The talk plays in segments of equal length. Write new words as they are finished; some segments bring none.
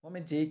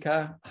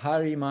Omajika,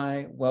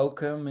 Harimai,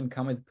 welcome and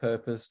come with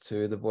purpose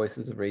to the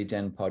Voices of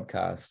Regen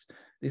podcast.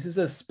 This is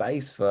a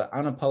space for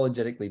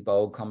unapologetically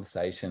bold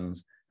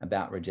conversations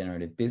about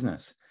regenerative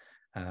business.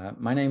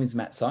 My name is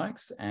Matt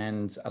Sykes,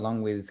 and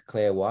along with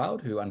Claire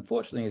Wild, who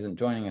unfortunately isn't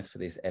joining us for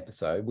this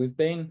episode, we've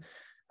been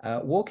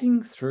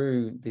walking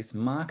through this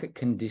market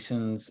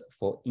conditions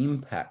for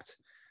impact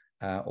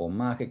or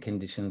market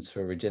conditions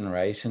for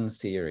regeneration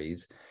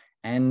series.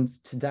 And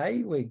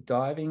today we're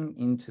diving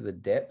into the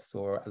depths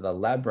or the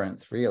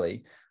labyrinth,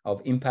 really, of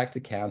impact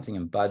accounting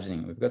and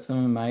budgeting. We've got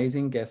some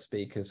amazing guest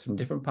speakers from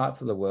different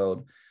parts of the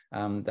world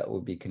that will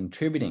be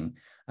contributing.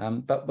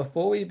 But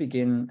before we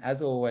begin,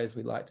 as always,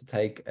 we'd like to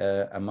take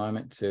a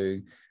moment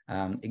to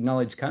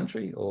acknowledge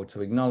country, or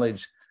to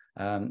acknowledge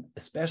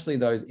especially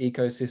those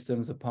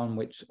ecosystems upon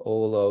which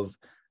all of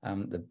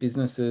the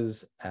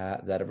businesses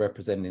that are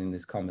represented in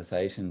this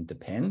conversation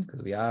depend,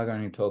 because we are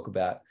going to talk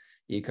about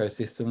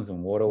ecosystems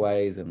and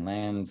waterways and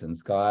lands and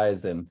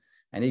skies and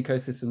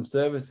ecosystem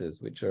services,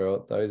 which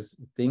are those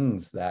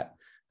things that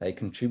they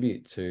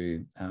contribute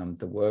to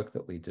the work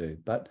that we do.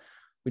 But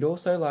we'd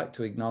also like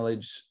to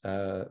acknowledge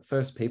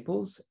First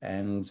Peoples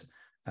and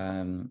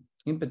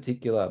in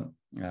particular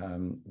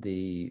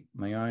the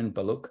Mayoan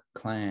Baluk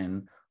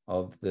clan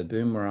of the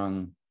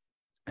Boonwurrung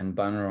and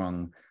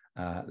Bunurong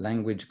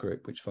language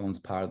group, which forms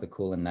part of the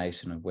Kulin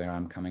Nation of where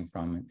I'm coming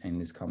from in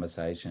this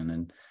conversation,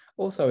 and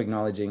also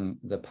acknowledging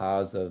the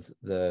paths of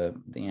the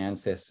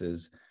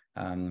ancestors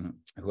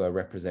who are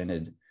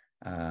represented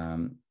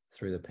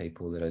through the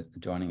people that are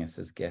joining us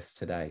as guests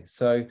today.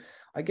 So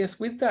I guess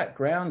with that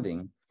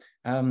grounding,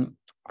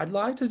 I'd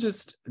like to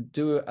just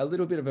do a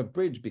little bit of a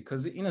bridge,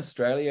 because in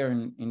Australia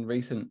in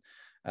recent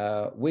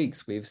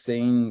weeks, we've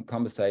seen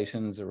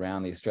conversations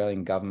around the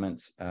Australian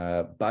government's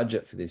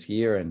budget for this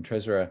year, and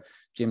Treasurer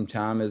Jim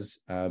Chalmers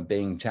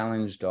being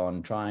challenged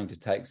on trying to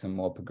take some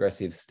more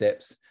progressive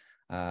steps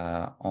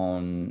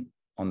on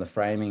the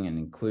framing and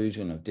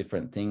inclusion of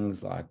different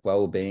things like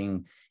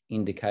well-being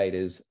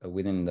indicators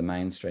within the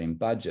mainstream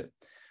budget.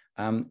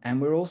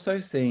 And we're also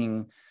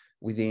seeing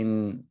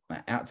within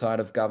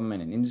outside of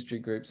government and industry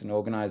groups and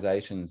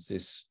organizations,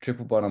 this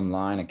triple bottom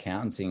line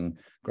accounting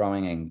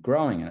growing and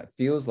growing. And it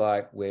feels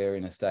like we're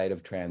in a state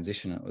of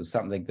transition. It was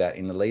something that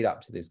in the lead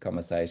up to this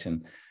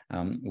conversation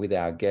with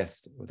our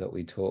guest that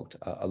we talked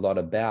a lot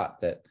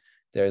about, that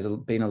there has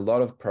been a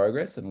lot of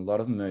progress and a lot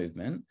of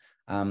movement,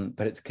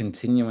 but it's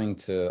continuing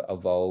to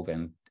evolve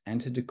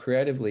and to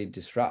creatively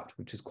disrupt,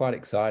 which is quite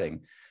exciting.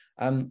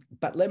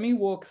 But let me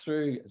walk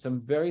through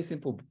some very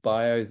simple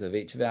bios of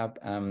each of our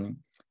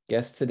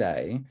guests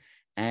today,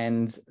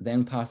 and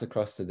then pass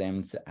across to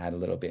them to add a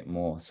little bit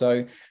more.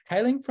 So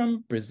hailing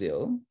from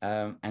Brazil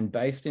and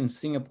based in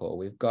Singapore,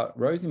 we've got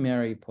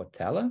Rosemary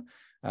Portela,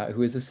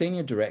 who is a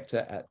senior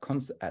director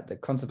at the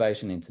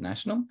Conservation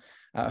International.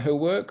 Her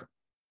work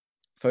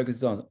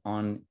focuses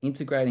on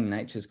integrating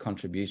nature's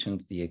contribution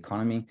to the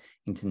economy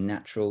into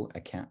national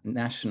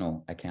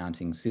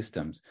accounting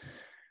systems.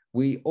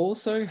 We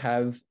also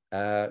have,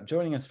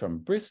 joining us from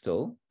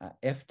Bristol,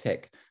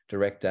 FTech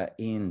Director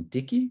Ian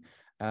Dickey,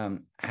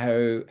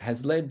 who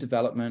has led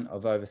development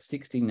of over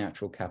 60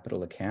 natural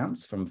capital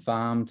accounts from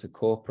farm to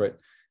corporate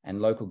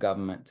and local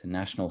government to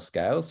national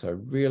scale. So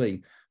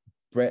really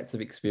breadth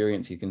of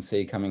experience you can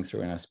see coming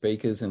through in our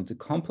speakers. And to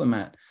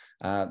complement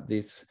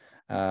this,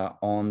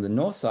 on the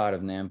north side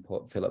of Nam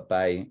Port Phillip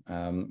Bay,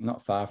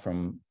 not far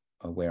from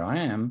where I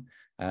am,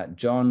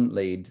 John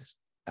leads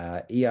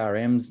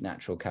ERM's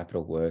natural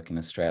capital work in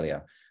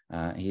Australia.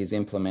 He has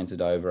implemented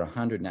over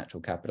 100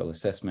 natural capital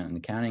assessment and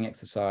accounting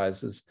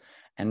exercises,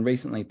 and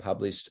recently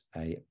published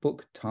a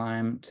book,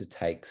 Time to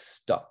Take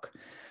Stock.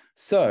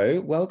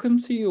 So welcome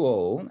to you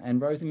all.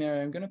 And Rosemary,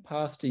 I'm going to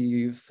pass to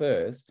you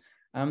first.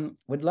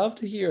 We'd love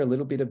to hear a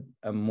little bit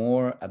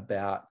more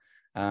about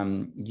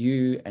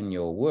you and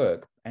your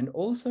work, and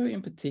also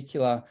in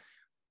particular,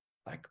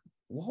 like,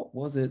 what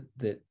was it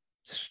that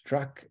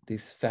struck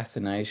this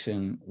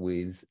fascination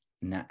with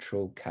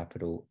natural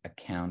capital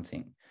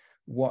accounting?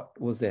 What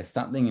was there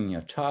something in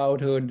your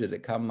childhood? Did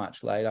it come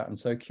much later? I'm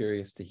so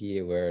curious to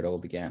hear where it all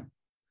began.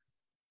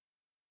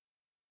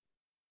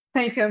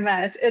 Thank you,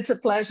 Matt. It's a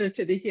pleasure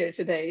to be here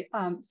today.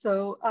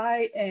 So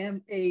I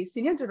am a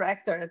senior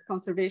director at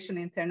Conservation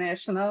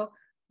International,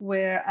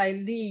 where I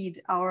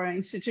lead our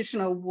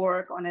institutional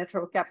work on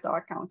natural capital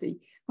accounting.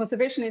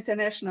 Conservation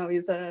International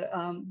is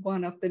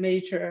one of the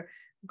major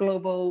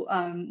global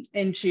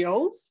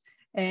NGOs,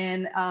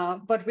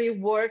 but we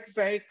work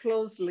very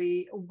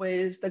closely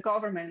with the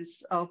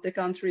governments of the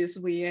countries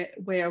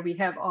where we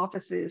have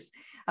offices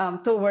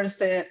towards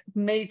the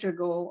major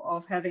goal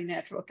of having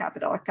natural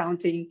capital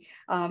accounting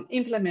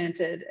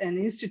implemented and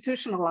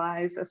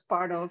institutionalized as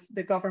part of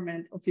the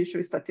government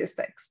official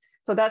statistics.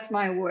 So that's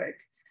my work.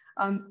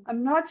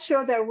 I'm not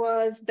sure there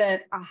was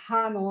that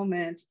aha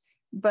moment,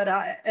 but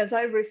as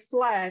I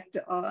reflect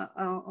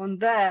on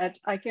that,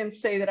 I can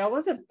say that I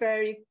was a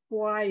very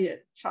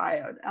quiet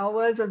child. I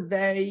was a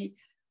very,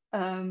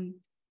 I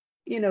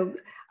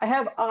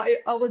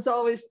was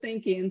always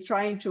thinking,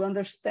 trying to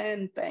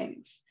understand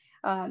things.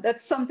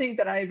 That's something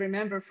that I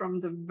remember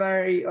from the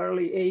very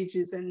early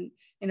ages, and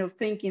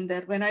thinking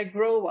that when I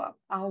grow up,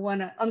 I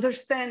want to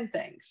understand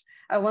things.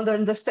 I want to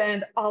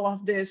understand all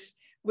of this,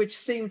 which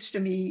seemed to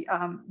me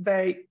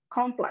very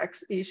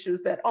complex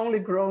issues that only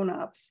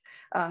grown-ups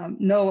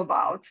know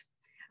about.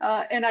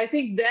 And I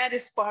think that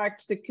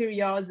sparked the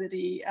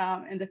curiosity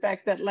and the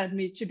fact that led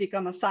me to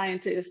become a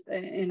scientist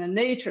and a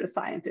nature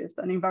scientist,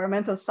 an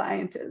environmental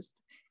scientist.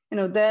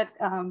 That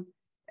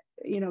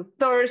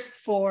thirst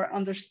for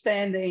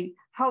understanding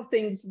how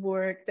things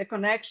work, the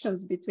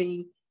connections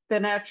between the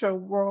natural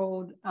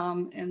world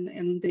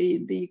and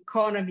the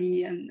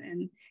economy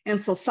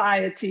and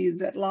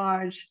societies at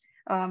large.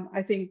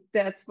 I think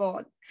that's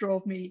what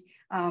drove me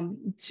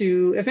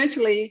to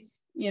eventually,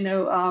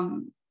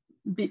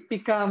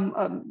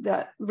 become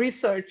that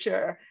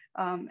researcher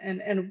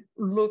and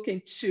look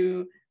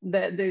into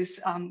this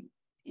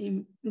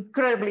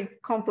incredibly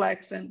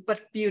complex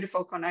but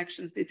beautiful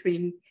connections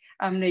between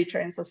nature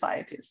and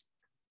societies.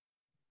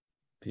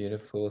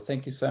 Beautiful.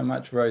 Thank you so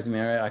much,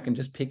 Rosemary. I can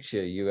just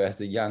picture you as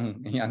a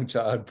young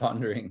child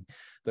pondering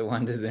the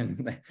wonders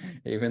in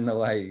even the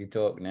way you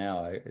talk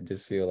now. I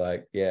just feel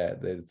like, yeah,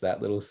 there's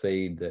that little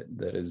seed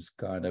that has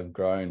kind of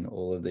grown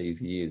all of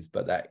these years,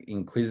 but that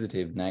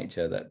inquisitive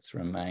nature that's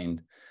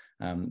remained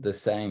the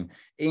same.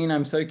 Ian,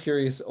 I'm so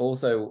curious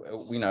also,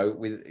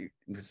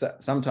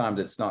 sometimes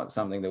it's not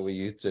something that we're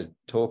used to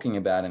talking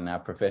about in our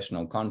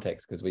professional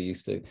context because we're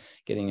used to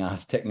getting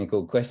asked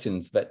technical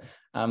questions, but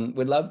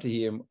we'd love to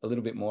hear a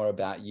little bit more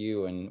about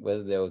you and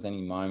whether there was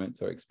any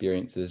moments or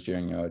experiences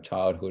during your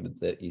childhood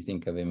that you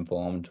think have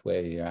informed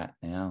where you're at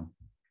now.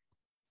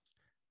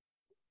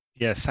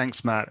 Yeah,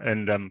 thanks, Matt,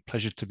 and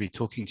pleasure to be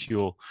talking to you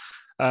all.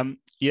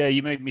 Yeah,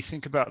 you made me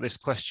think about this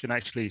question,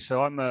 actually.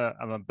 So I'm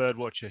a bird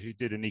watcher who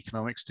did an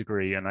economics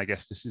degree, and I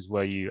guess this is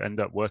where you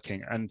end up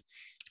working. And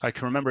I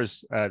can remember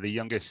as the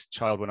youngest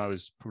child when I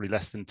was probably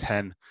less than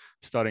 10,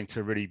 starting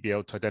to really be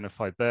able to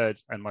identify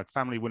birds, and my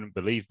family wouldn't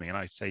believe me. And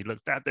I'd say, look,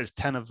 Dad, there's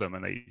 10 of them.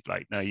 And they'd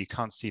like, no, you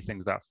can't see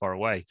things that far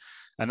away.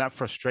 And that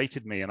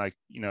frustrated me. And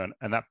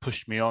and that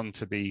pushed me on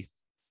to be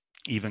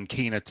even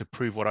keener to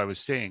prove what I was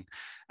seeing.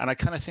 And I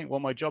kind of think, well,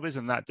 my job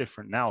isn't that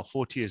different now.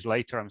 40 years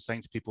later, I'm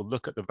saying to people,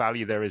 look at the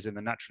value there is in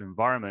the natural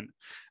environment,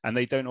 and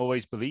they don't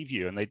always believe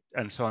you.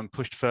 And so I'm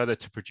pushed further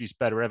to produce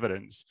better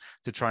evidence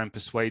to try and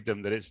persuade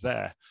them that it's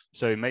there.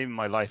 So maybe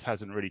my life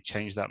hasn't really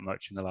changed that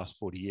much in the last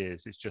 40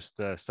 years. It's just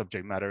the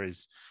subject matter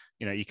is,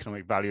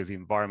 economic value of the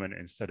environment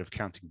instead of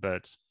counting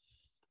birds.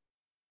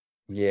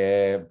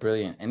 Yeah,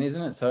 brilliant. And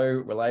isn't it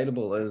so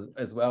relatable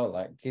as well?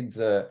 Like kids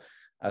are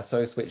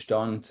so switched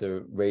on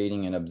to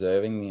reading and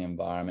observing the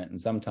environment, and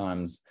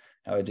sometimes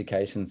our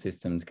education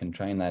systems can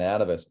train that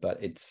out of us,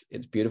 but it's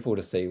beautiful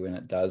to see when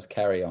it does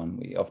carry on.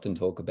 We often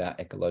talk about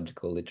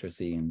ecological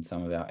literacy in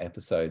some of our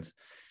episodes.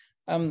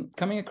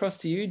 Coming across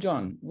to you,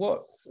 John,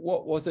 what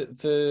was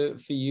it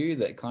for you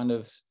that kind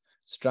of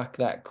struck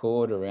that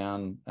chord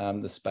around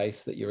the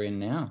space that you're in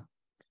now?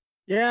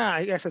 Yeah,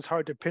 I guess it's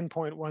hard to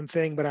pinpoint one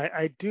thing, but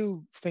I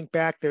do think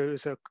back, there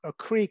was a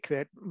creek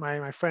that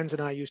my friends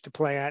and I used to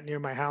play at near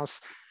my house.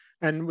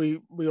 And we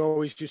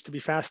always used to be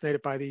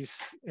fascinated by these,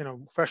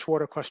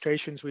 freshwater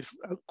crustaceans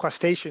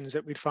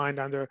that we'd find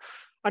under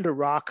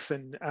rocks.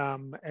 And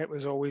it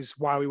was always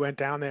why we went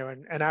down there.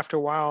 And after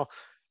a while,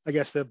 I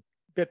guess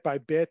bit by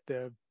bit,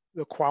 the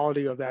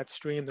quality of that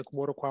stream, the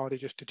water quality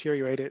just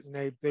deteriorated,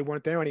 and they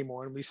weren't there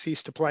anymore. And we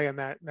ceased to play in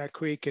that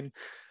creek. And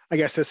I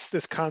guess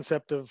this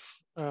concept of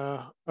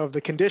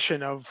the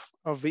condition of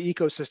the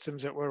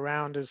ecosystems that were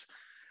around is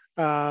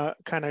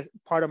kind of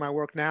part of my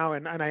work now.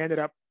 And I ended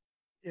up,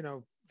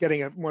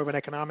 getting more of an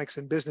economics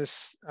and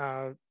business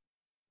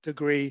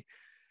degree,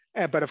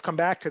 but I've come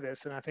back to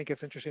this. And I think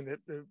it's interesting that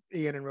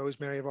Ian and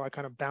Rosemary have all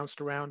kind of bounced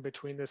around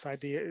between this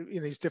idea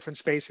in these different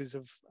spaces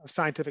of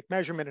scientific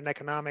measurement and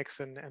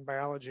economics and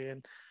biology.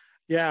 And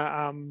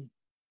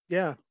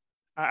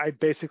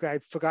I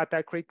forgot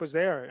that creek was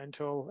there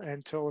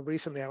until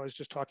recently. I was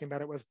just talking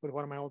about it with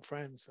one of my old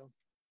friends. So.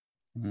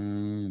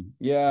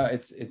 Yeah,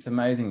 it's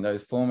amazing,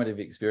 those formative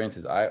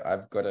experiences.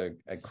 I've got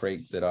a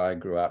creek that I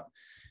grew up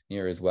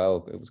near as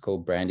well. It was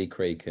called Brandy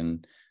Creek,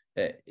 and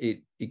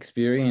it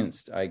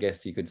experienced, I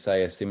guess you could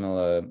say, a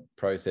similar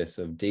process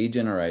of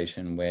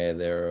degeneration where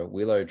there are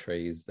willow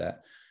trees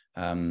that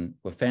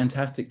were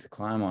fantastic to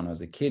climb on as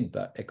a kid,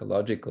 but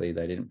ecologically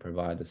they didn't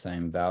provide the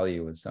same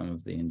value as some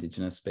of the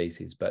indigenous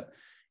species. But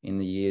in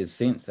the years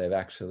since, they've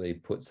actually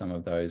put some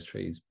of those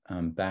trees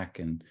back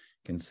and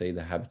can see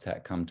the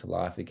habitat come to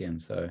life again.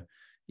 So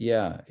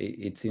yeah,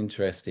 it's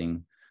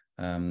interesting,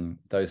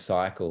 those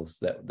cycles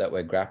that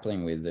we're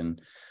grappling with.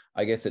 And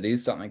I guess it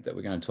is something that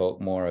we're going to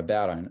talk more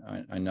about.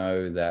 I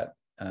know that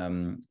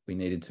we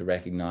needed to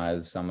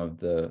recognize some of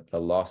the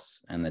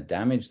loss and the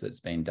damage that's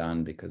been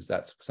done, because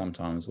that's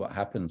sometimes what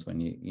happens when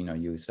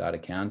you start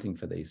accounting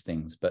for these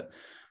things. But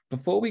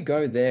before we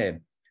go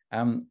there,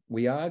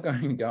 we are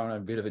going to go on a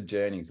bit of a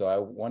journey. So I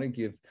want to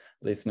give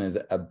listeners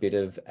a bit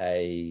of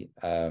a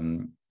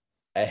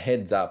a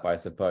heads up, I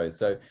suppose.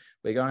 So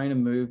we're going to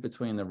move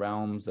between the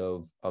realms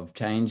of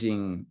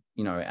changing,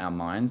 our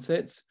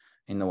mindsets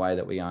in the way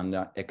that we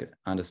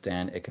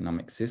understand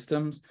economic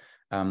systems.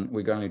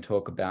 We're going to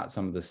talk about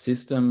some of the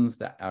systems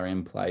that are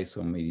in place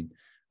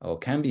or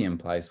can be in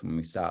place when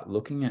we start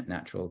looking at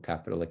natural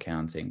capital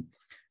accounting,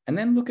 and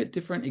then look at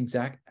different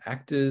exact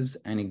actors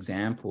and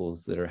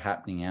examples that are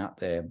happening out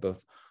there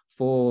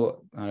before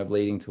kind of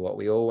leading to what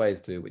we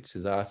always do, which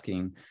is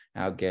asking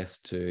our guests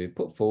to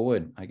put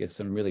forward, I guess,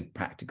 some really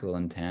practical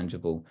and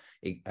tangible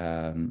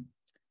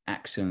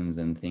actions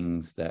and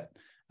things that,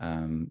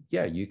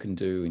 you can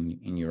do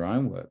in your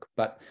own work.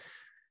 But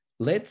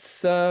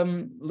let's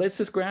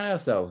just ground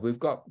ourselves. We've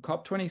got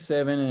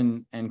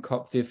COP27 and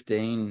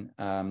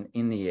COP15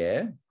 in the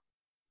air.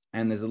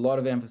 And there's a lot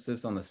of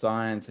emphasis on the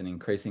science and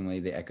increasingly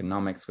the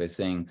economics. We're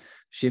seeing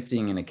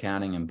shifting in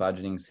accounting and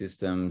budgeting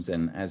systems.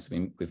 And as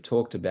we've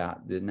talked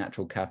about, the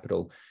natural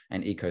capital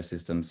and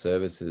ecosystem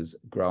services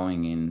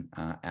growing in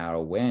our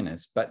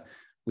awareness. But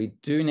we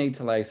do need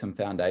to lay some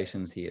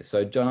foundations here.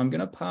 So, John, I'm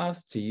going to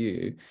pass to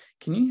you.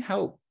 Can you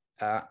help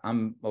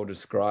or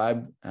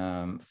describe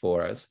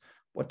for us,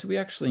 what do we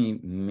actually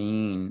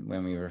mean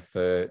when we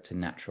refer to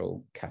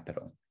natural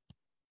capital?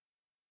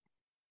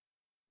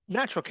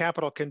 Natural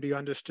capital can be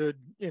understood,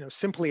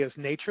 simply as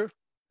nature,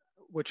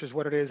 which is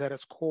what it is at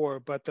its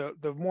core. But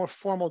the more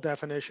formal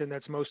definition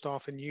that's most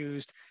often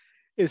used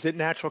is that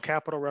natural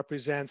capital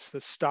represents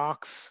the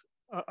stocks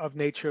of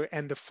nature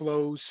and the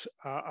flows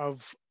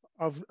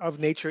of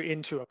nature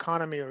into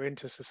economy or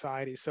into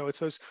society. So it's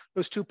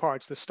those two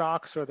parts, the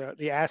stocks or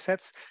the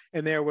assets,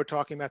 and there we're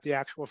talking about the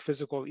actual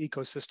physical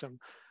ecosystem,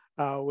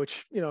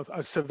 which,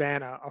 a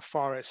savanna, a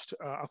forest,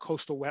 a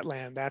coastal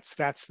wetland,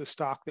 that's the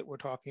stock that we're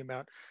talking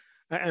about.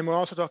 And we're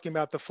also talking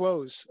about the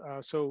flows.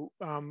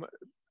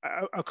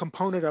 A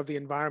component of the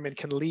environment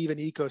can leave an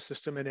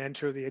ecosystem and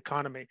enter the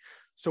economy.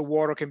 So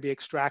water can be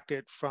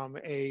extracted from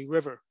a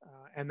river,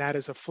 and that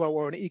is a flow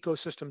or an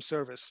ecosystem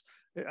service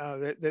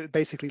that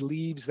basically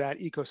leaves that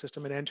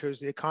ecosystem and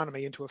enters the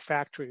economy into a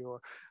factory or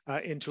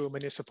into a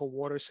municipal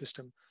water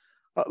system.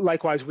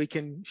 Likewise,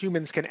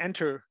 humans can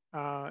enter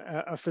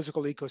a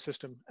physical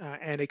ecosystem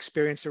and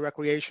experience the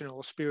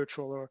recreational,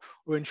 spiritual,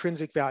 or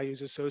intrinsic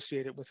values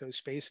associated with those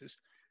spaces.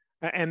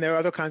 And there are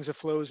other kinds of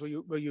flows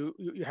where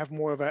you have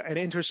more of an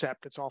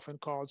intercept, it's often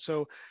called.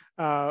 So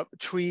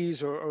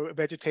trees or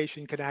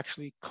vegetation can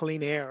actually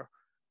clean air,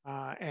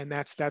 and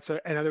that's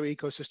another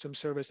ecosystem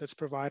service that's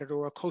provided.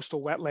 Or a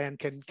coastal wetland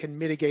can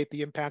mitigate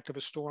the impact of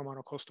a storm on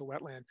a coastal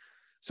wetland.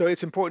 So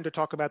it's important to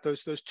talk about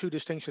those two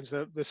distinctions: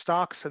 the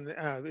stocks and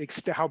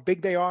how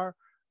big they are,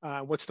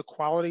 what's the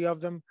quality of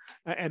them,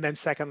 and then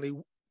secondly,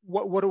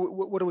 what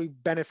are we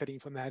benefiting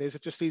from that? Is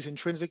it just these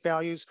intrinsic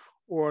values,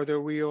 or are there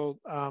real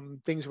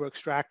things we're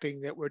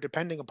extracting that we're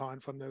depending upon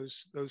from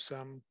those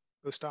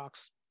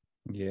stocks?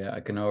 Yeah, I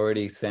can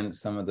already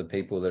sense some of the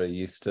people that are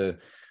used to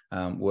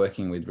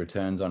working with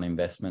returns on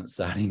investment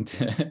starting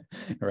to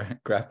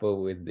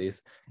grapple with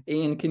this.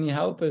 Ian, can you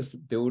help us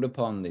build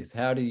upon this?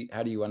 How do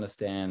you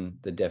understand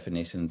the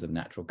definitions of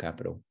natural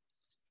capital?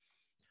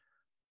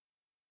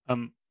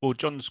 Well,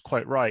 John's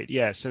quite right.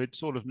 Yeah, so it's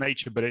sort of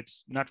nature, but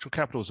it's natural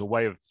capital is a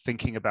way of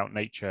thinking about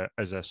nature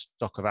as a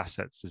stock of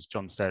assets, as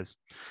John says.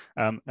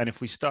 And if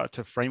we start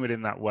to frame it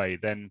in that way,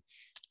 then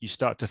you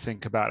start to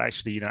think about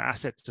actually,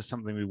 assets are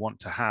something we want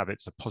to have.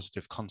 It's a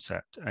positive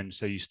concept. And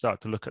so you start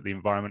to look at the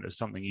environment as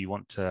something you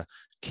want to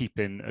keep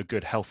in a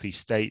good, healthy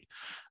state.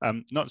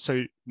 Not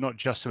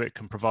just so it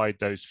can provide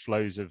those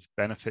flows of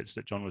benefits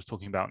that John was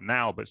talking about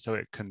now, but so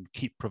it can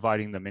keep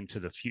providing them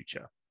into the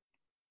future.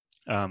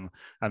 And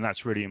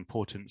that's really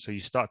important. So you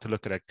start to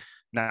look at a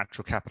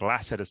natural capital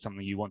asset as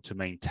something you want to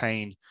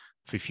maintain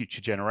for future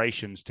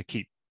generations to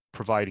keep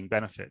providing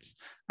benefits.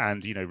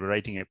 And,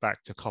 relating it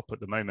back to COP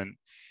at the moment,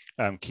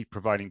 keep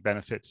providing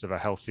benefits of a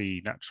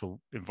healthy natural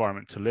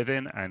environment to live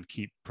in and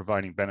keep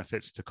providing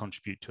benefits to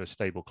contribute to a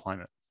stable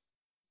climate.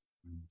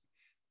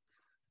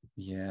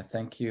 Yeah,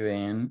 thank you,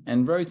 Ian.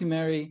 And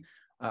Rosemary,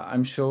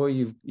 I'm sure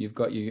you've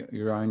got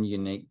your own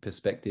unique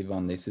perspective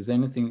on this. Is there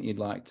anything that you'd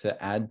like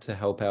to add to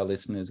help our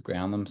listeners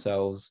ground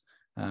themselves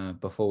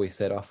before we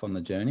set off on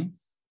the journey?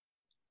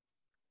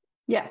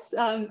 Yes,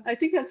 I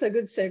think that's a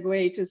good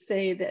segue to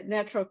say that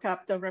natural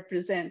capital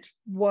represent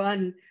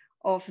one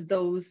of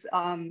those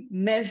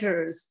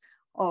measures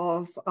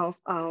of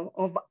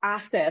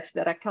assets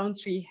that a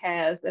country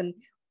has and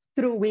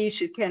through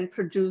which it can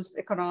produce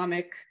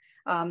economic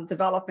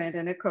development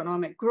and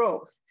economic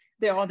growth.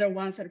 The other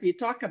ones that we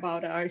talk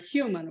about are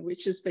human,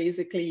 which is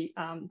basically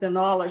the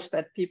knowledge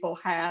that people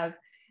have,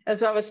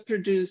 as well as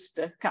produced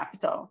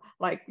capital,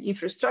 like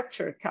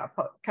infrastructure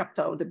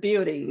capital, the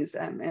buildings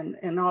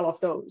and all of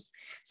those.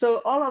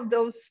 So all of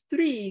those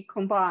three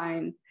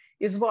combined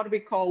is what we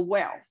call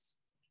wealth.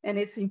 And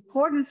it's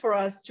important for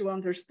us to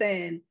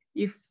understand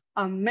if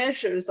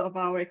measures of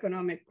our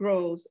economic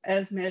growth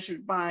as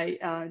measured by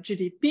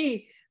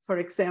GDP for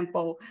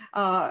example,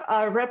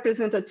 are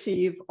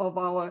representative of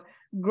our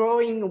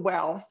growing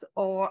wealth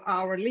or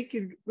our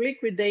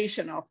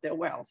liquidation of their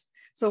wealth.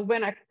 So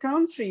when a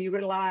country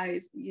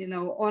relies,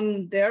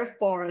 on their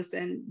forest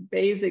and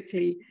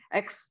basically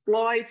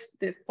exploits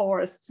the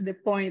forest to the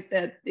point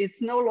that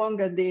it's no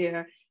longer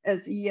there,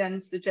 as Ian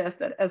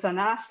suggested, as an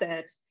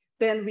asset,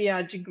 then we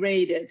are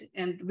degraded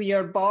and we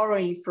are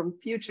borrowing from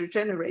future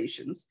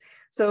generations.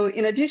 So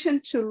in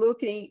addition to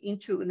looking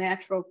into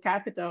natural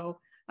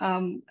capital,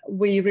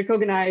 we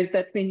recognize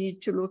that we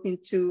need to look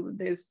into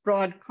this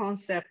broad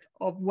concept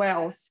of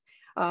wealth.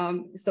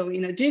 So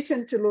in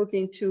addition to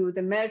looking into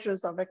the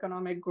measures of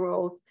economic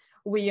growth,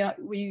 we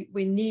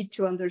need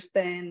to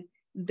understand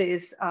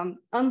this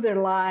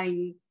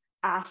underlying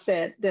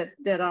asset that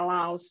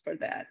allows for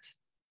that.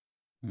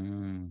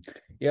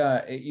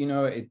 Yeah,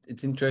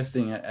 it's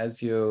interesting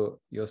as you're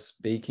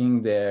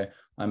speaking there.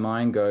 My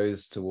mind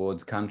goes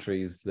towards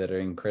countries that are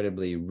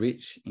incredibly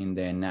rich in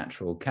their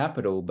natural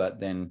capital, but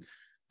then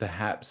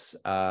perhaps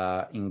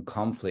are in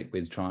conflict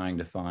with trying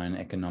to find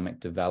economic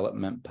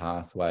development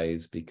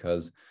pathways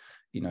because,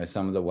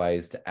 some of the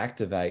ways to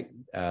activate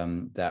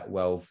that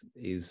wealth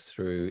is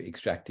through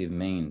extractive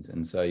means.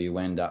 And so you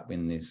end up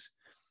in this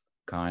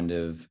kind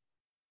of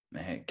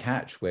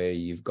catch where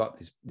you've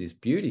got this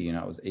beauty.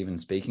 I was even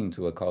speaking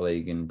to a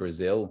colleague in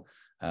Brazil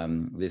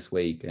this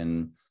week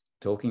and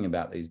talking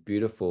about these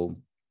beautiful,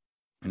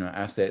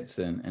 assets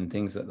and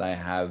things that they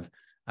have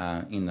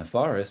in the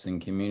forest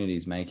and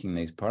communities making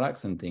these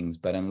products and things.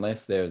 But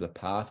unless there's a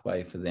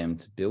pathway for them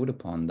to build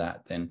upon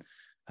that, then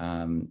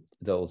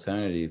the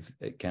alternative,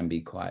 it can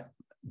be quite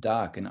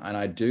dark. And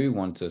I do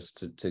want us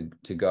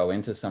to go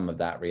into some of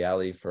that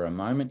reality for a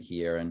moment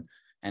here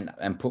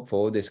and put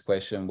forward this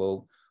question.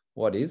 Well,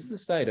 what is the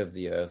state of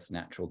the Earth's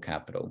natural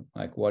capital?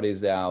 Like, what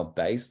is our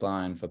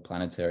baseline for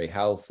planetary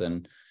health?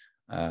 And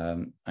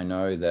I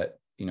know that,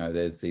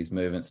 there's these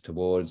movements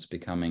towards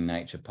becoming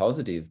nature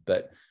positive,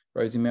 but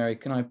Rosie Mary,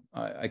 can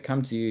I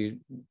come to you,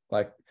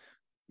 like,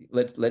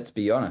 let's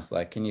be honest,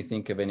 like, can you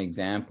think of an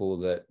example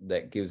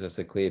that gives us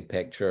a clear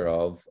picture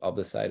of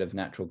the state of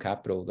natural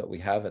capital that we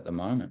have at the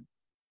moment?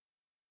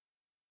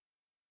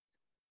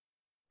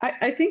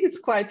 I think it's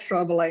quite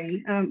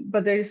troubling,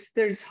 but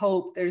there's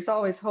hope. There's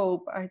always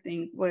hope, I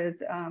think,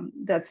 with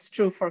that's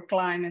true for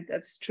climate,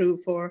 that's true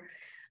for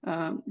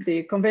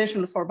the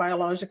Convention for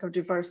Biological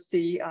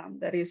Diversity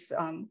that is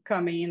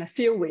coming in a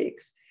few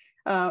weeks.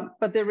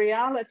 But the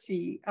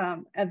reality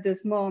at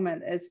this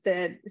moment is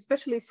that,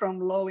 especially from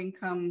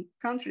low-income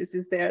countries,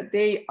 is that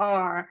they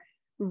are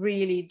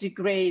really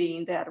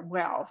degrading that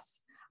wealth.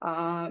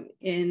 And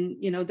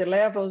the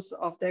levels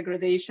of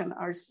degradation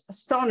are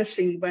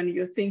astonishing when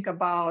you think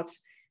about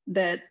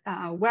that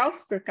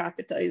wealth per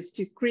capita is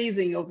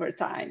decreasing over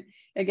time.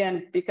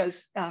 Again,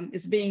 because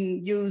it's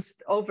being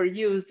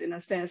overused in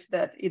a sense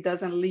that it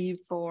doesn't leave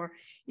for,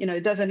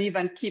 it doesn't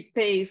even keep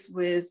pace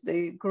with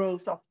the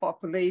growth of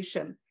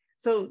population.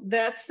 So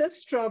that's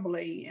just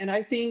troubling. And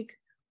I think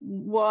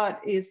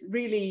what is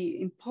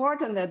really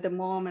important at the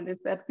moment is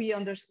that we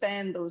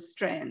understand those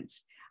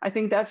trends. I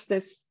think that's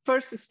the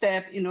first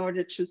step in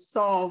order to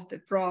solve the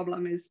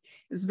problem is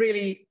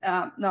really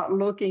not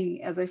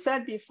looking, as I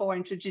said before,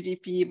 into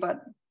GDP,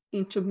 but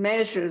into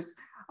measures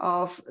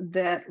of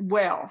that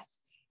wealth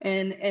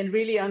and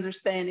really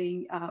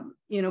understanding,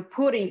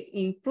 putting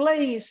in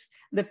place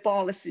the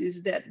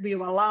policies that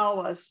will allow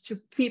us to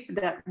keep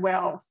that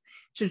wealth,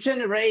 to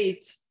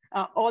generate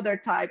other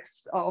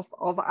types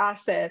of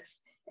assets,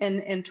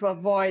 and to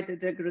avoid the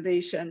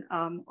degradation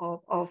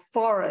of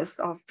forests,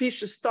 of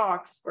fish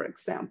stocks, for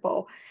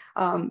example.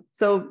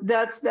 So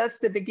that's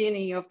the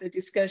beginning of the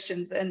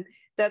discussions. And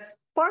that's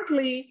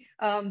partly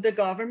the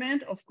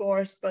government, of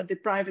course, but the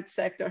private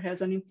sector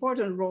has an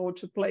important role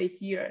to play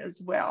here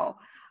as well.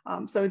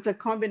 So it's a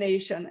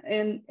combination.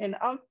 And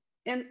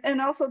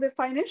also the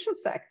financial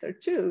sector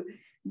too,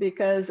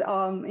 because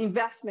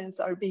investments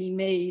are being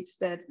made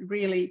that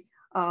really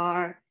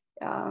are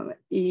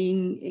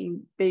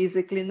in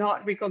basically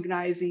not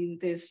recognizing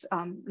this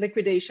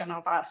liquidation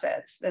of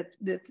assets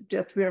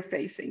that we're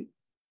facing.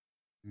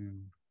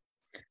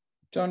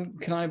 John,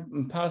 can I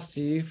pass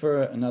to you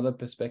for another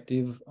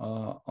perspective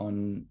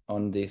on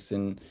this?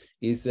 And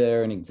is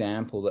there an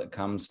example that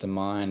comes to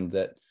mind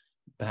that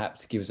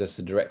perhaps gives us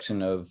a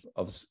direction of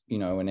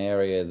an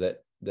area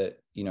that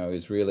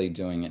is really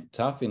doing it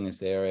tough in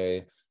this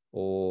area,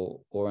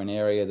 or an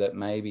area that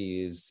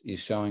maybe is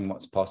showing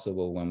what's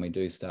possible when we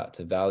do start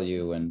to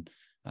value and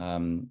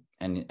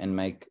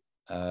make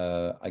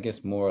I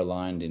guess more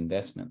aligned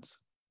investments?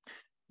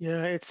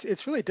 Yeah,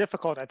 it's really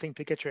difficult, I think,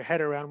 to get your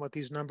head around what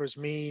these numbers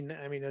mean.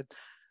 I mean,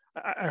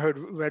 I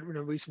read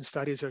recent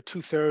studies that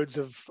 2/3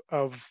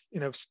 of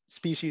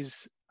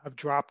species have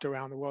dropped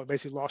around the world,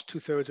 basically lost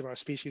 2/3 of our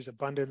species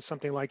abundance.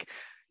 Something like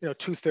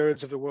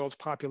 2/3 of the world's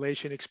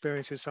population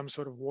experiences some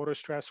sort of water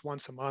stress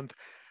once a month.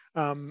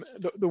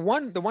 The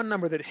one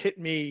number that hit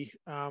me,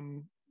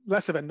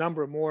 less of a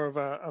number, more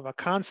of a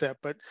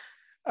concept, but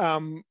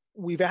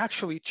we've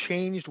actually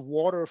changed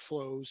water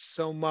flows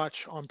so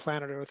much on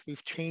planet Earth.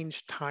 We've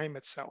changed time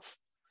itself.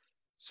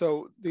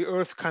 So the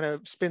Earth kind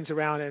of spins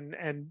around,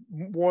 and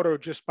water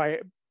just by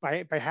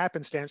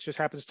happenstance just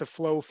happens to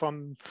flow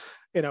from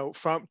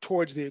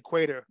towards the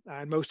equator,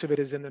 and most of it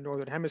is in the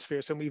northern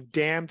hemisphere. So we've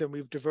dammed and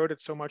we've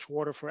diverted so much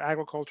water for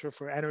agriculture,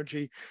 for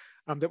energy,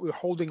 that we're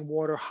holding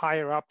water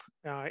higher up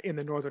in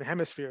the northern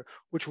hemisphere,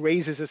 which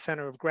raises the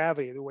center of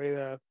gravity,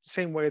 the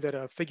same way that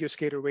a figure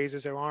skater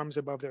raises their arms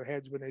above their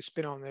heads when they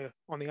spin on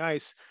the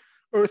ice.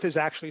 Earth is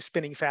actually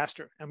spinning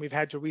faster, and we've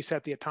had to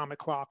reset the atomic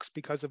clocks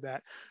because of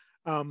that.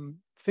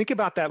 Think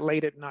about that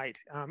late at night.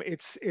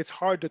 It's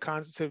hard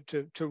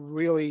to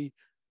really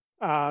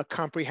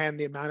comprehend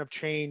the amount of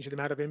change, the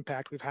amount of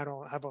impact we've have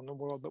on the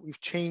world, but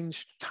we've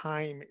changed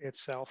time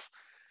itself.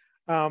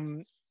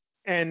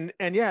 And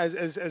yeah,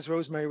 as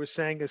Rosemary was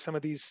saying, some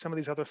of these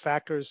other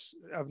factors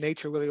of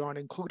nature really aren't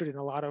included in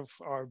a lot of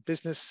our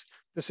business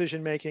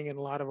decision making and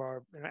a lot of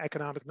our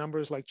economic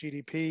numbers like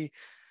GDP.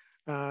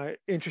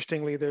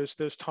 Interestingly, there's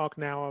talk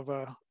now of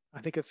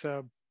I think it's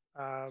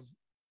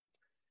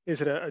is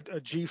it a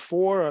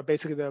G4?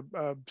 Basically,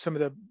 I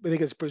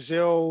think it's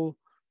Brazil,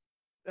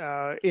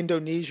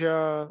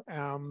 Indonesia,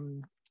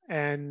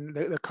 and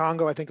the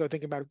Congo. I think are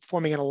thinking about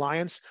forming an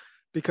alliance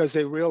because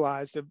they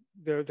realize that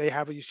they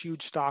have these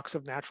huge stocks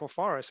of natural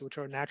forests, which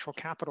are natural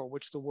capital,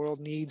 which the world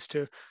needs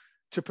to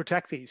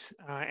protect these,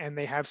 and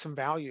they have some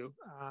value.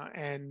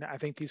 And I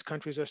think these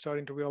countries are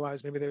starting to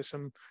realize maybe there's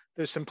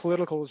some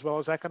political as well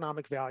as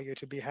economic value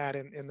to be had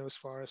in those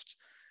forests.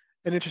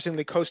 And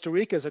interestingly, Costa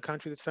Rica is a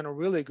country that's done a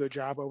really good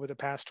job over the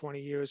past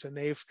 20 years, and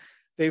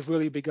they've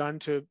really begun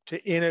to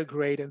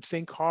integrate and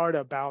think hard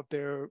about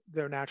their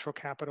natural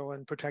capital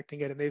and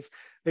protecting it. And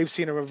they've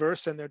seen a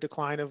reverse in their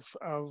decline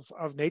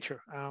of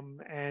nature,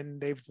 and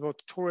they've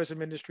built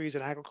tourism industries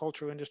and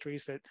agricultural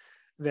industries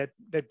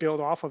that build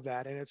off of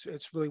that. And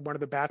it's really one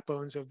of the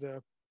backbones of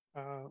the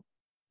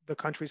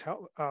country's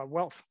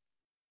wealth.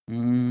 We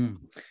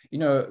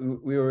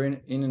were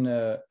in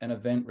an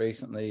event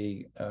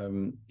recently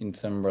in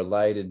some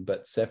related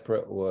but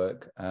separate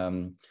work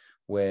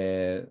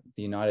where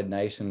the United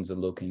Nations are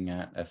looking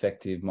at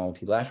effective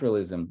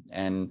multilateralism,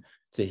 and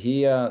to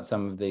hear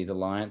some of these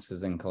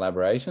alliances and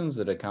collaborations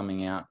that are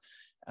coming out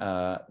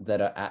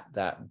that are at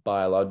that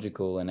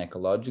biological and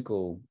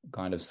ecological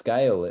kind of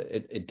scale,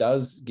 it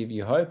does give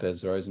you hope,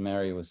 as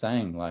Rosemary was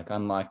saying, like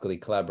unlikely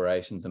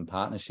collaborations and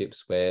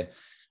partnerships where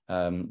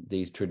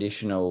these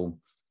traditional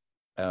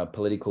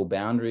political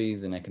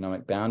boundaries and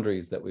economic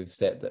boundaries that we've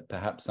set that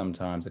perhaps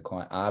sometimes are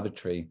quite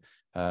arbitrary,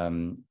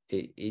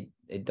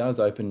 it does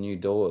open new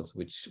doors,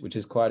 which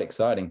is quite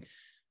exciting.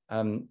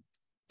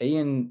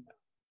 Ian,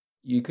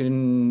 you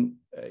can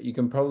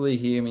probably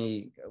hear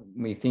me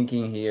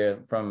thinking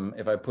here from,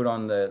 if I put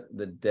on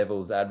the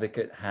devil's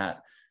advocate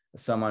hat,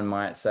 someone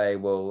might say,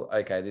 well,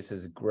 okay, this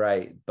is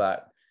great,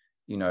 but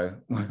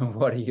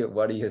what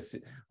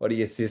are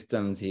your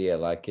systems here?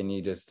 Like, can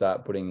you just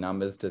start putting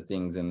numbers to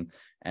things,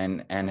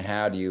 and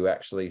how do you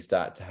actually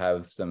start to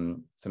have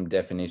some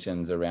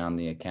definitions around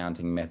the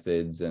accounting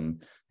methods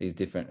and these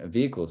different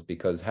vehicles?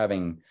 Because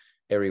having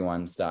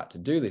everyone start to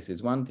do this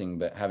is one thing,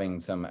 but having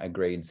some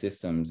agreed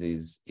systems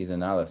is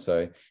another.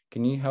 So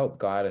can you help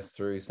guide us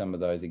through some of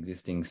those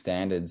existing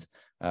standards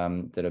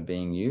that are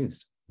being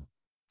used?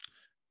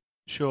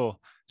 Sure.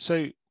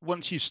 So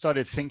once you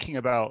started thinking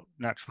about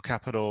natural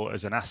capital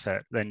as an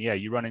asset, then yeah,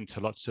 you run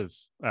into lots of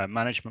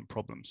management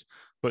problems.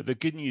 But the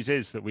good news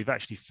is that we've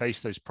actually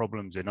faced those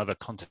problems in other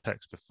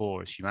contexts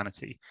before as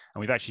humanity, and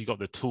we've actually got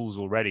the tools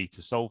already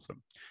to solve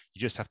them. You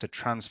just have to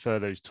transfer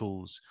those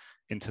tools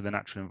into the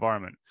natural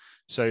environment.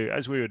 So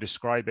as we were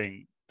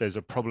describing, there's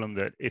a problem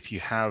that if you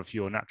have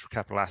your natural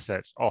capital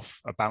assets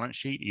off a balance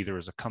sheet, either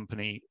as a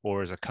company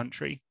or as a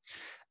country,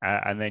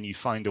 and then you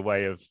find a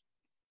way of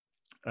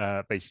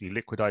basically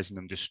liquidizing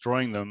them,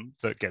 destroying them,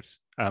 that gets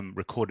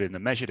recorded in the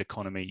measured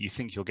economy, you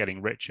think you're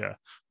getting richer,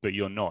 but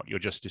you're not. You're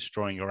just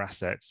destroying your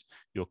assets.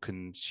 You're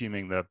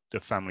consuming the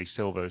family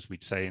silver, as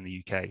we'd say in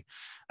the UK.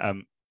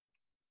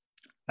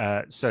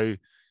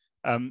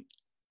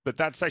 But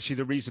that's actually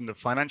the reason that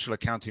financial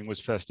accounting was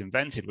first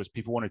invented, was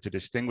people wanted to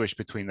distinguish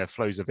between their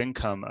flows of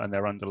income and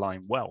their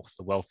underlying wealth,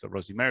 the wealth that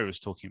Rosemary was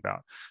talking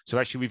about. So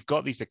actually, we've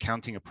got these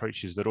accounting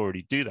approaches that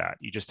already do that.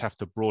 You just have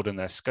to broaden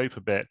their scope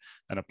a bit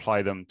and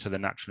apply them to the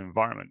natural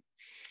environment.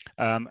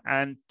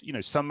 And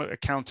some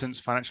accountants,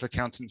 financial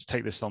accountants,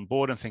 take this on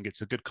board and think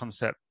it's a good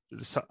concept.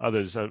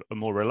 Others are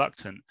more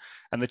reluctant.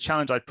 And the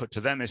challenge I'd put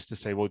to them is to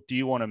say, well, do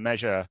you want to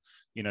measure,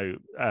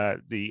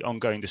 the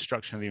ongoing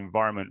destruction of the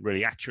environment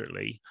really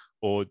accurately,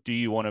 or do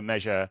you want to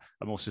measure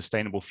a more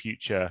sustainable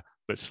future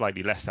but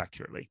slightly less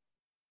accurately?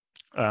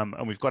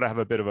 And we've got to have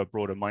a bit of a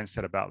broader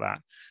mindset about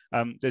that.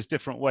 There's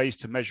different ways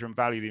to measure and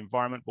value the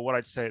environment, but what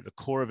I'd say at the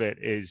core of it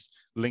is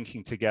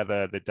linking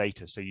together the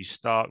data. So you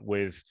start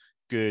with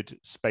good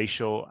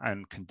spatial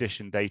and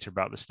condition data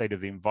about the state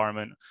of the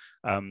environment.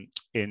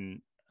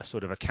 In a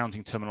sort of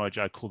accounting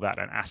terminology, I call that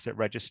an asset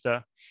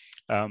register.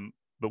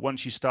 But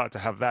once you start to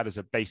have that as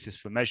a basis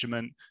for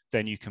measurement,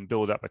 then you can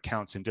build up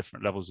accounts in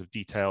different levels of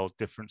detail,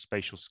 different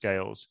spatial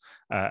scales,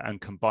 and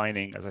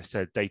combining, as I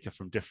said, data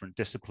from different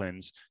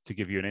disciplines to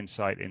give you an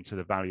insight into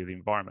the value of the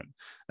environment.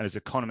 And as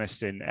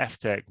economists in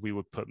FTech, we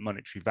would put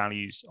monetary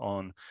values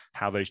on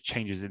how those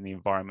changes in the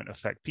environment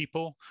affect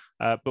people.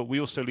 But we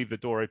also leave the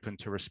door open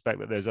to respect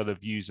that there's other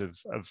views of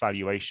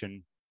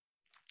valuation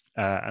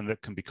and that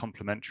can be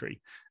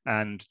complementary.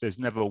 And there's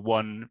never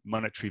one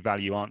monetary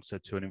value answer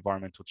to an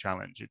environmental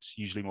challenge. It's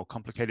usually more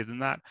complicated than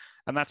that.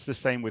 And that's the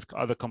same with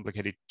other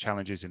complicated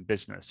challenges in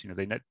business. You know,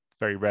 they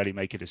very rarely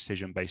make a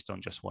decision based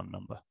on just one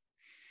number.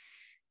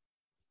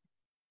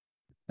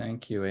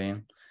 Thank you,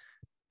 Ian.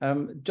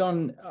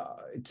 John,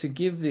 to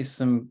give this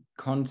some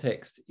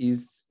context,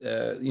 is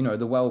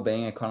the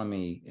well-being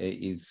economy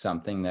is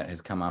something that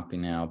has come up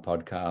in our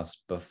podcast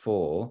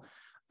before.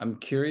 I'm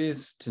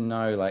curious to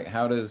know, like,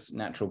 how does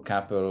natural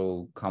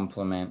capital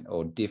complement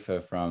or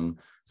differ from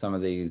some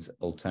of these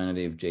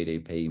alternative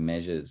GDP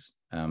measures,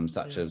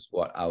 such as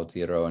what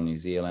Aotearoa New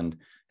Zealand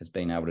has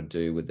been able to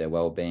do with their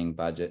well-being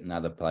budget, and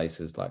other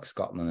places like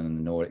Scotland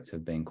and the Nordics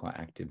have been quite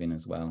active in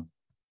as well?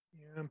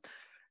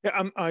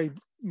 I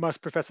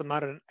must profess I'm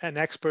not an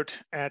expert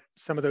at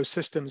some of those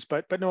systems,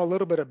 but know a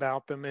little bit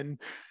about them. And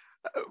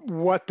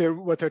what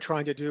they're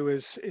trying to do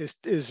is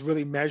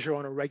really measure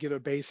on a regular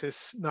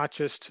basis, not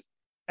just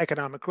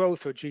economic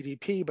growth or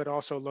GDP, but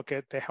also look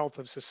at the health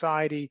of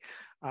society,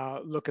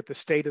 look at the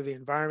state of the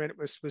environment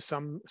with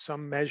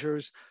some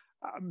measures,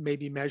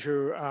 maybe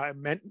measure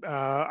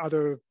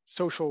other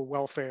social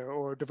welfare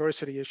or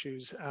diversity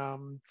issues,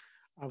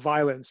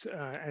 violence,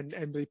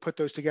 and we put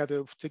those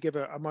together to give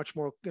a much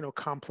more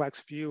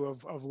complex view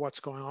of what's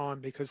going on,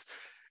 because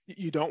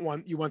you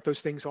want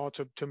those things all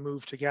to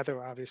move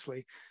together,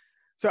 obviously.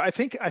 So I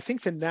think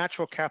the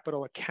natural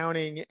capital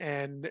accounting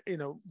and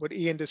what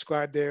Ian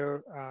described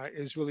there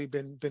is really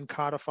been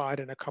codified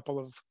in a couple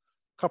of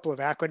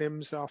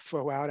acronyms I'll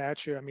throw out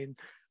at you. I mean,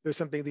 there's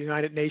something the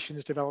United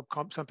Nations developed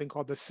something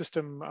called the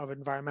System of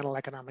Environmental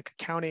Economic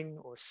Accounting,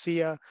 or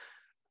SEEA.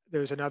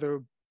 There's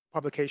another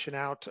publication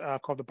out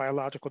called the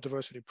Biological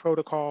Diversity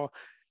Protocol,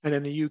 and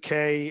in the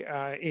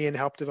UK, Ian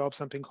helped develop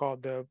something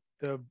called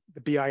the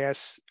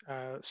BIS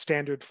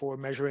standard for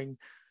measuring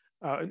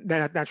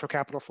natural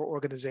capital for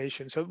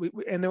organizations. So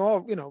and they're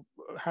all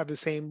have the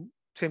same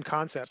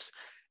concepts.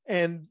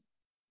 And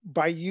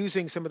by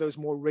using some of those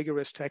more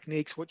rigorous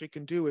techniques, what you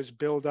can do is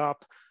build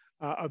up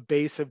a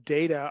base of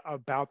data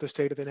about the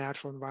state of the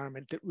natural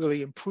environment that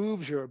really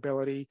improves your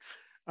ability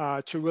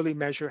to really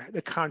measure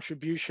the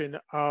contribution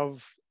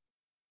of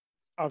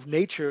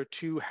nature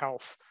to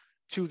health,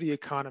 to the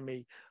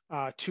economy,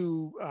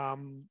 to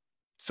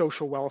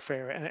social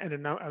welfare, and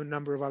a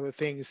number of other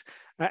things,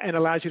 and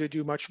allows you to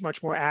do much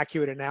more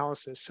accurate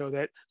analysis.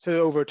 So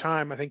over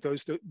time, I think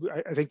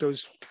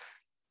those.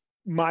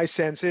 My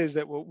sense is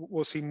that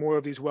we'll see more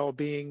of these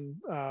well-being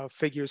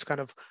figures kind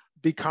of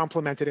be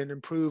complemented and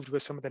improved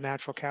with some of the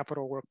natural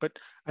capital work. But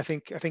I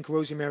think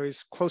Rosie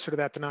Mary's closer to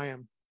that than I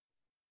am.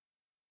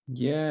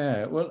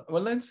 Yeah, well,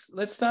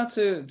 let's start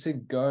to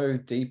go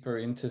deeper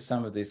into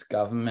some of this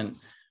government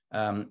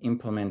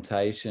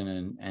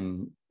implementation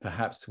and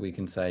perhaps we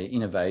can say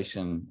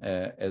innovation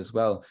as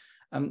well.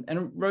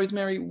 And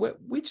Rosemary,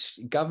 which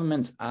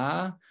governments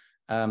are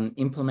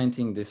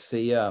implementing the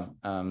SEEA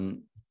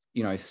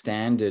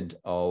standard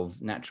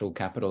of natural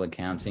capital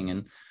accounting,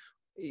 and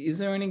is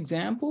there an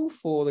example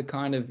for the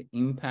kind of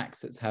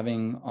impacts it's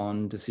having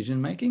on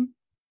decision making?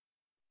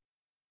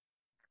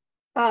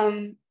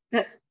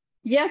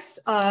 Yes,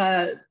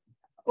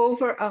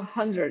 over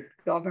 100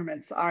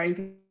 governments are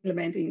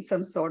implementing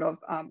some sort of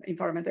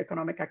environmental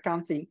economic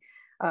accounting.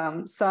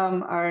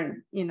 Some are,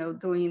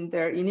 doing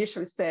their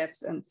initial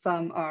steps, and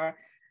some are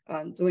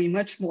doing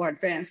much more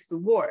advanced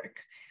work.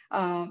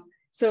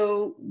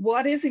 So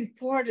what is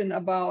important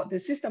about the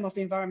system of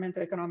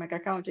environmental economic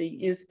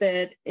accounting is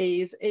that it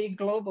is a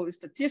global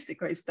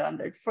statistical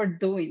standard for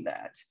doing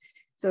that.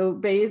 So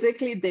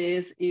basically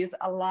this is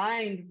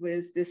aligned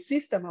with the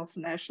system of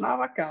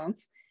national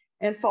accounts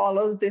and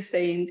follows the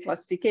same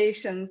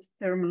classifications,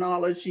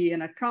 terminology,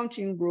 and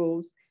accounting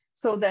rules,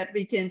 so that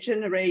we can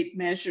generate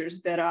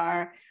measures that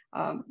are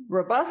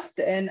robust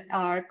and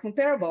are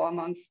comparable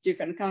amongst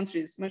different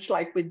countries, much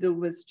like we do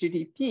with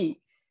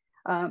GDP.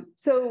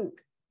 So,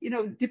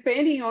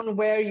 depending on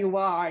where you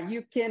are,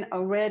 you can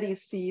already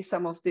see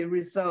some of the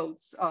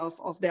results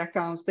of the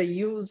accounts, the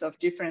use of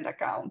different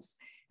accounts.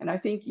 And I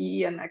think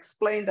Ian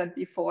explained that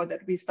before,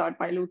 that we start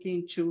by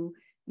looking to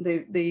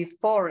the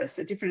forest,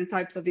 the different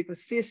types of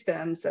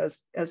ecosystems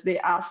as the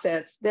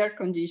assets, their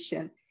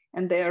condition,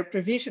 and their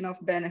provision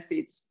of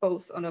benefits,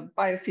 both on a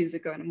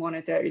biophysical and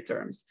monetary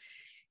terms.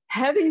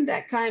 Having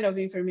that kind of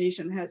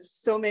information has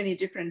so many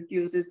different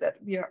uses that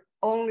we are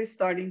only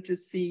starting to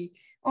see,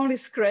 only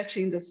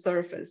scratching the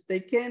surface. They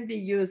can be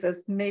used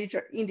as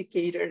major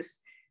indicators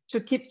to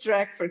keep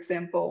track, for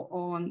example,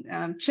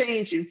 on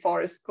change in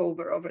forest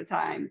cover over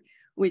time,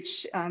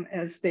 which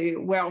as the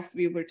wealth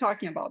we were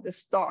talking about, the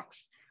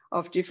stocks,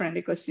 of different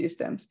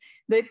ecosystems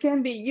that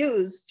can be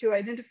used to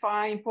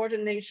identify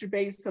important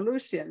nature-based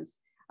solutions.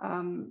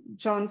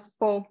 John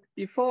spoke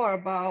before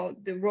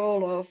about the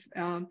role of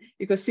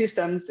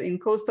ecosystems in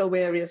coastal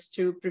areas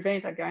to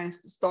prevent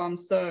against storm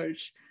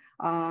surge.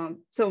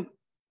 So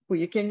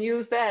we can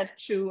use that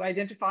to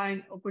identify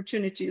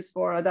opportunities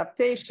for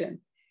adaptation.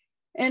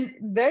 And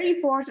very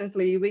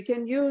importantly, we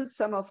can use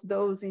some of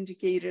those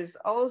indicators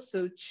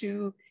also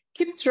to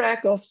keep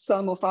track of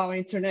some of our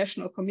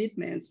international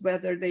commitments,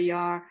 whether they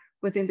are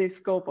within the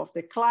scope of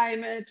the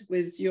climate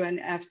with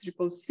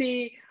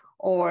UNFCCC,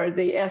 or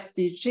the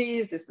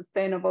SDGs, the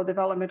Sustainable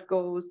Development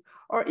Goals,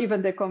 or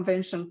even the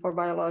Convention for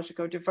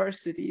Biological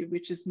Diversity,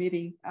 which is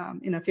meeting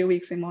in a few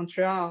weeks in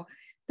Montreal.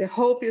 The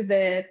hope is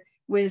that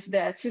with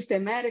that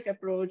systematic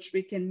approach,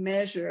 we can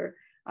measure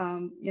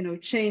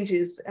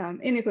changes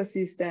in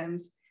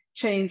ecosystems,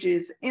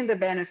 changes in the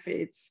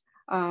benefits,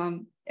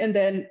 and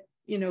then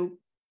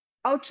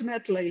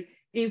ultimately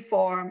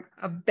inform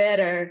a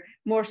better,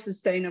 more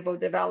sustainable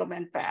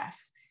development path.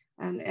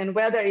 And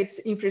whether it's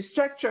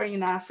infrastructure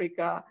in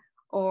Africa,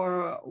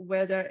 or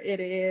whether it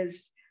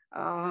is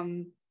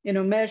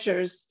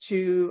measures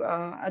to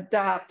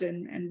adapt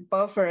and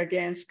buffer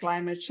against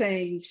climate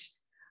change,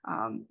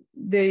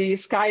 the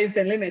sky is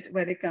the limit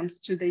when it comes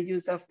to the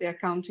use of the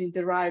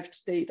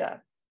accounting-derived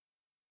data.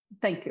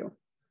 Thank you.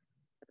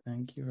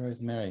 Thank you,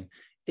 Rosemary.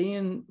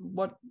 Ian,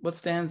 what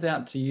stands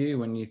out to you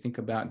when you think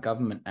about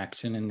government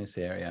action in this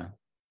area?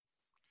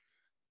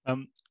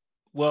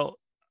 Well,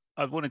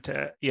 I wanted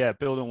to,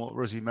 build on what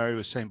Rosemary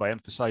was saying by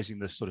emphasizing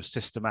the sort of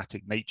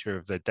systematic nature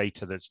of the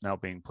data that's now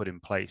being put in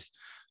place.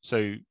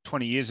 So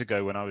 20 years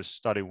ago, when I was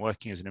starting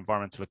working as an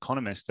environmental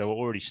economist, there were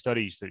already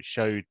studies that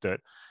showed that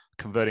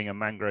converting a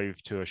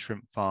mangrove to a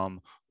shrimp farm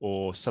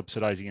or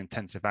subsidizing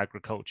intensive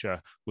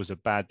agriculture was a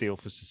bad deal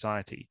for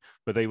society.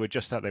 But they were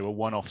just that, they were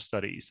one-off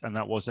studies, and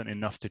that wasn't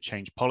enough to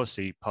change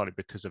policy, partly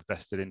because of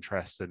vested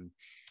interests and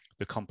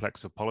the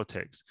complex of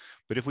politics.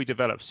 But if we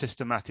develop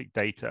systematic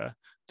data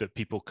that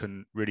people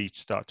can really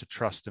start to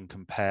trust and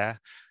compare,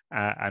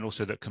 and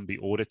also that can be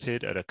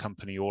audited at a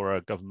company or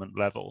a government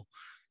level,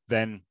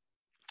 then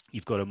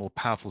you've got a more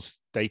powerful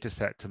data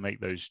set to make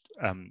those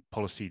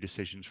policy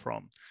decisions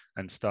from,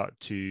 and start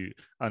to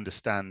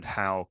understand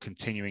how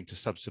continuing to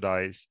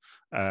subsidize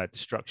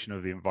destruction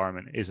of the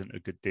environment isn't a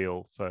good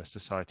deal for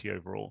society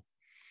overall.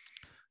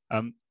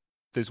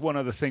 There's one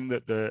other thing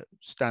that the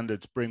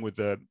standards bring with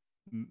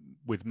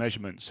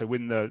measurement. So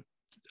when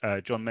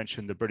John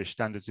mentioned the British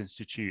Standards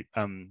Institute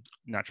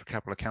natural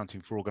capital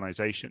accounting for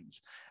organizations,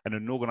 and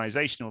at an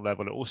organizational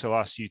level, it also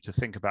asks you to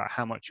think about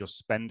how much you're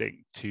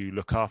spending to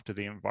look after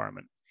the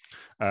environment,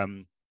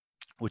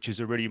 which is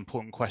a really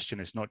important question.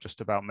 It's not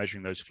just about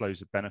measuring those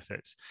flows of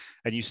benefits.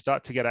 And you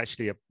start to get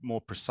actually a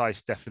more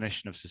precise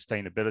definition of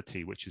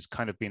sustainability, which has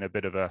kind of been a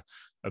bit of a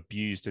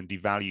abused and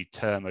devalued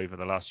term over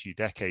the last few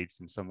decades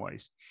in some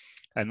ways.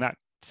 And that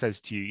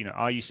says to you,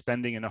 are you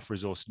spending enough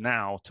resource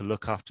now to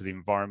look after the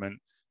environment,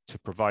 to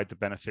provide the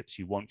benefits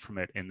you want from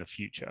it in the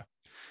future?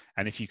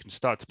 And if you can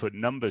start to put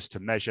numbers to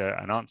measure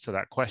and answer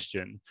that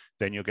question,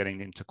 then you're getting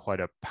into quite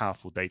a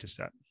powerful data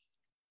set.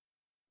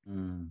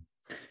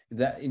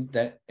 That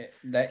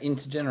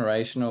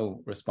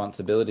intergenerational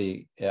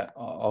responsibility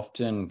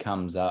often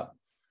comes up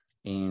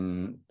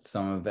in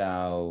some of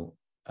our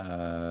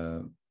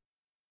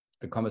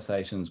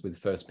conversations with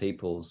First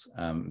Peoples,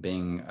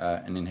 being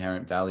an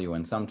inherent value.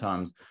 And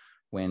sometimes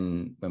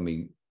when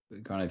we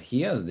kind of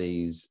hear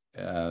these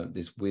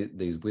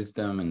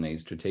wisdom and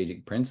these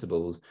strategic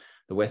principles,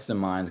 the Western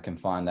minds can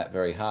find that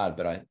very hard.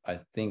 But I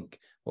think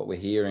what we're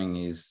hearing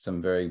is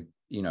some very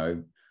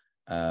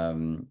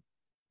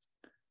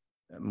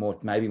more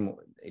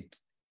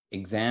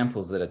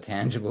examples that are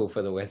tangible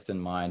for the Western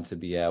mind to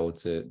be able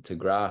to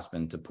grasp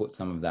and to put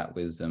some of that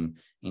wisdom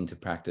into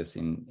practice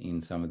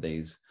in some of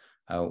these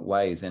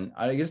ways. And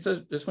I just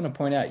want to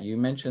point out, you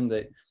mentioned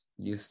that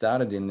you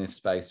started in this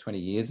space 20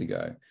 years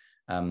ago.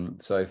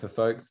 So for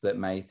folks that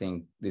may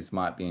think this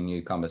might be a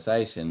new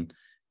conversation,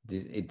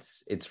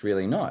 it's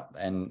really not.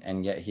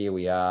 And yet here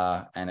we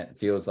are, and it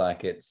feels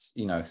like it's,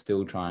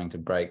 still trying to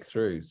break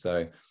through.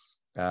 So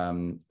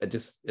I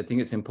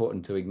think it's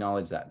important to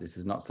acknowledge that this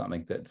is not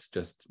something that's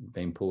just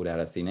been pulled out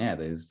of thin air.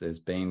 There's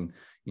been,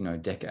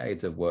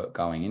 decades of work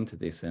going into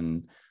this,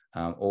 and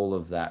all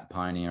of that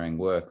pioneering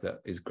work that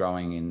is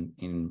growing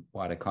in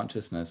wider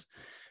consciousness.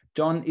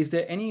 John, is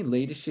there any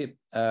leadership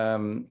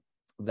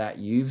that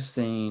you've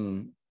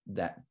seen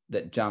that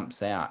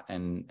jumps out,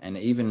 and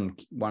even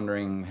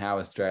wondering how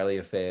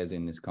Australia fares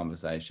in this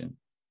conversation?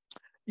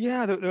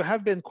 Yeah, there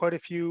have been quite a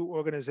few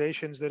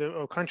organizations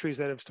or countries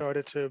that have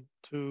started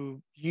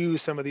to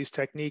use some of these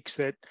techniques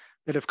that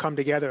have come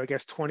together. I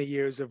guess 20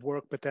 years of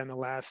work, but then the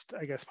last,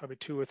 I guess, probably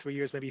 2 or 3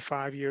 years, maybe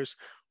 5 years,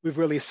 we've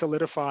really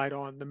solidified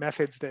on the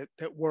methods that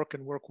work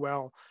and work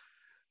well,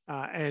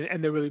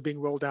 and they're really being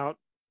rolled out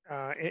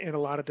in a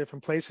lot of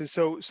different places.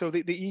 So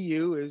the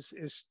EU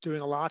is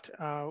doing a lot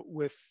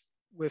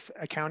with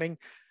accounting.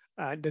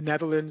 The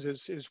Netherlands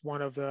is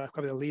one of the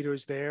probably the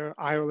leaders there.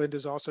 Ireland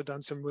has also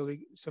done some really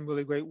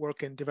great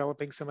work in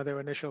developing some of their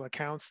initial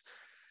accounts.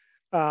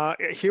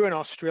 Here in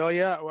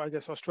Australia, well, I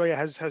guess Australia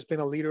has been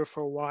a leader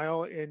for a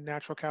while in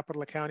natural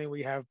capital accounting.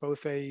 We have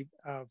both a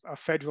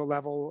federal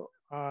level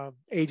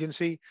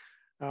agency,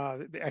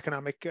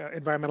 the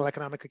Environmental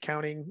Economic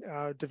Accounting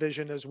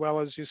Division, as well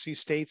as you see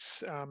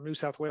states. New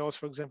South Wales,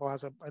 for example,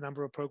 has a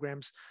number of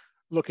programs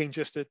looking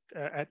just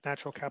at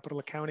natural capital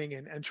accounting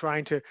and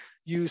trying to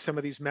use some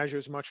of these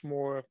measures much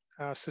more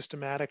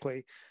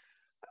systematically.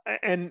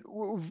 And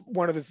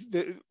one of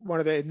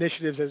the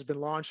initiatives that has been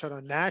launched on a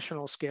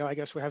national scale, I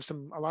guess we have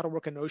a lot of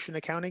work in ocean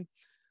accounting.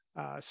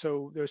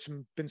 So there's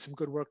been some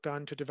good work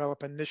done to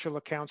develop initial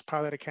accounts,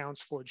 pilot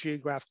accounts for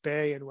Geograph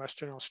Bay in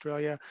Western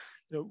Australia.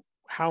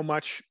 How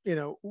much,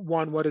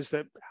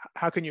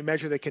 how can you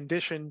measure the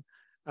condition,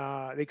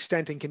 the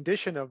extent and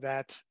condition of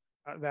that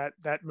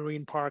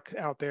marine park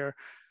out there?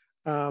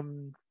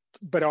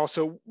 But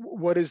also,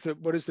 what is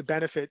the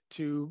benefit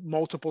to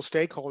multiple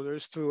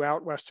stakeholders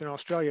throughout Western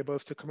Australia,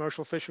 both to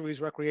commercial fisheries,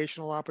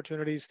 recreational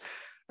opportunities,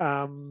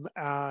 and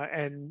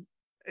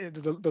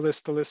the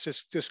list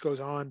just goes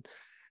on.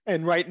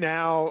 And right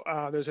now,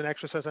 there's an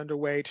exercise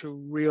underway to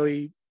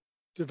really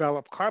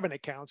develop carbon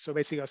accounts. So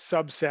basically, a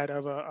subset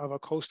of a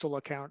coastal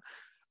account,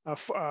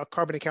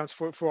 carbon accounts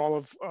for all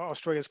of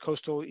Australia's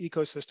coastal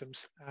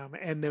ecosystems.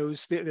 And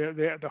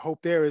the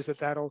hope there is that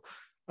that'll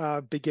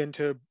begin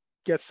to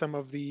get some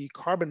of the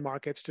carbon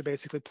markets to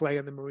basically play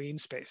in the marine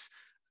space.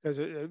 Because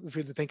if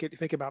you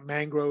think about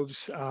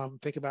mangroves,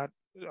 think about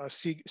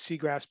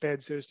seagrass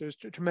beds, there's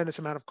a tremendous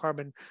amount of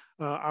carbon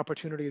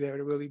opportunity there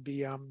to really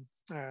be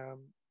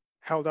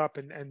held up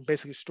and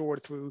basically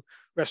stored through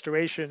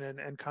restoration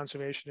and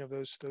conservation of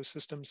those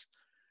systems.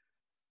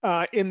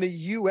 In the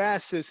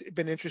US, it's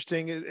been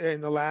interesting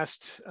in the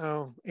last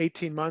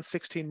 18 months,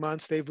 16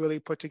 months, they've really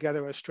put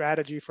together a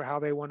strategy for how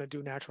they want to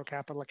do natural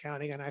capital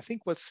accounting. And I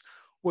think what's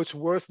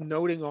worth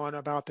noting on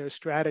about their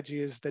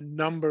strategy is the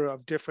number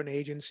of different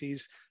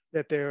agencies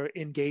that they're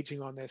engaging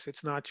on this.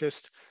 It's not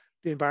just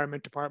the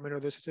Environment Department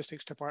or the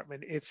Statistics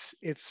Department.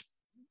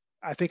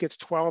 I think it's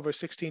 12 or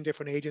 16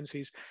 different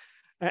agencies.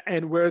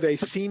 And where they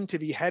seem to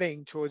be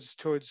heading towards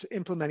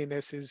implementing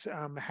this is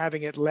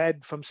having it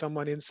led from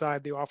someone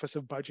inside the Office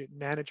of Budget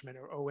Management,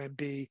 or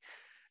OMB.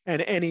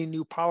 And any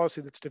new policy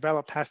that's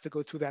developed has to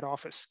go through that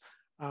office.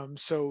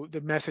 So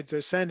the message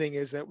they're sending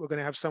is that we're going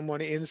to have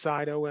someone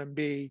inside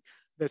OMB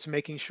that's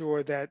making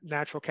sure that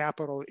natural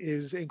capital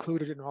is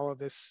included in all of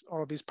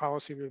these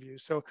policy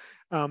reviews. So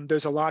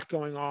there's a lot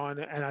going on,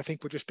 and I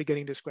think we're just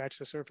beginning to scratch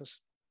the surface.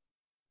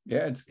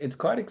 Yeah, it's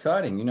quite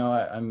exciting.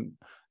 I'm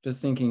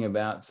just thinking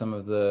about some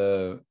of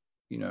the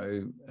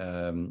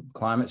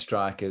climate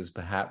strikers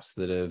perhaps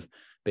that have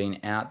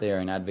been out there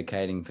and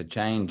advocating for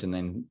change, and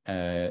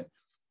then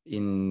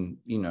in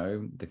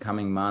the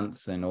coming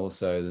months and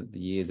also the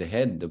years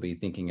ahead, they'll be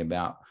thinking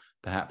about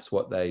perhaps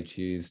what they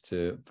choose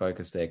to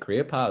focus their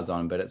career paths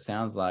on. But it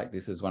sounds like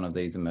this is one of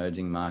these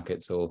emerging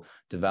markets or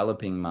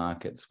developing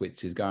markets,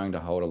 which is going to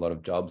hold a lot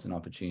of jobs and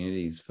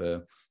opportunities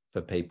for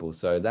people.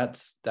 So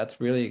that's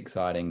really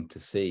exciting to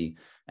see,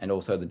 and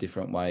also the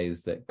different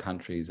ways that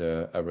countries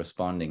are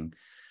responding.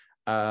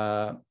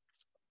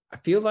 I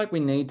feel like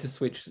we need to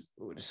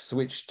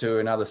switch to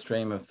another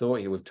stream of thought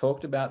here. We've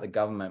talked about the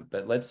government,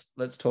 but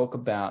let's talk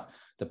about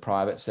the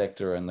private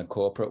sector and the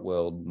corporate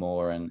world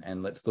more,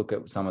 and let's look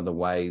at some of the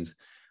ways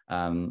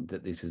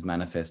that this is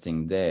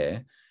manifesting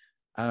there.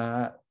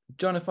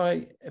 John, if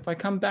I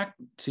come back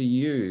to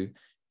you,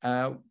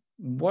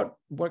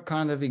 what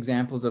kind of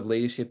examples of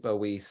leadership are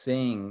we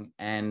seeing?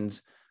 And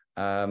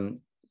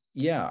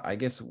I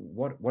guess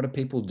what are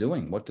people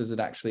doing? What does it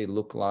actually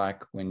look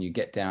like when you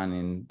get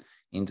down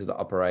into the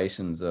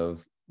operations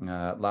of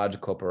larger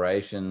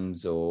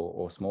corporations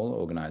or smaller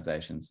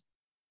organizations?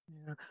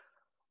 Yeah.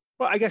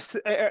 Well, I guess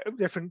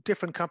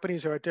different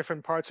companies are at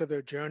different parts of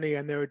their journey,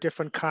 and there are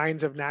different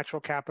kinds of natural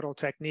capital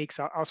techniques.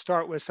 I'll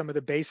start with some of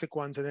the basic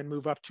ones and then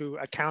move up to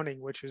accounting,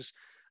 which is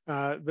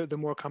the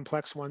more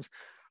complex ones.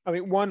 I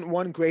mean,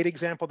 one great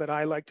example that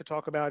I like to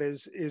talk about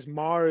is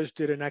Mars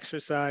did an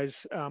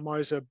exercise.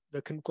 Mars,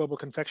 the global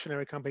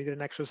confectionery company, did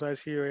an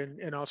exercise here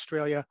in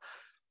Australia,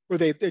 where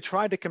they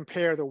tried to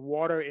compare the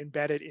water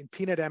embedded in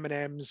peanut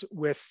M&Ms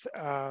with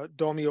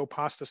Dolmio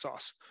pasta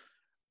sauce,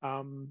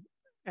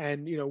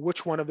 and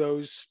which one of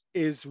those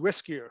is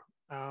riskier,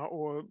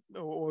 or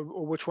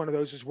which one of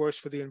those is worse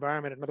for the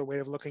environment. Another way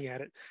of looking at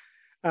it.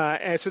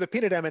 And so the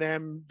peanut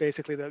M&M,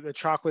 basically the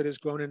chocolate is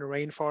grown in a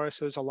rainforest.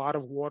 So there's a lot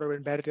of water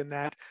embedded in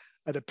that.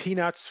 The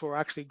peanuts were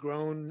actually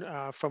grown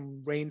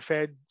from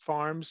rain-fed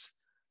farms.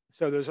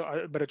 So there's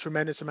but a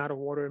tremendous amount of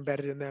water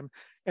embedded in them.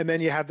 And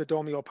then you have the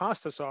Dolmio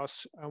pasta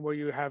sauce, where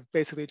you have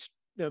basically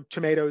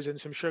tomatoes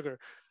and some sugar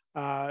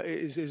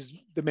is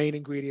the main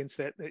ingredients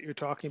that you're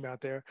talking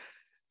about there.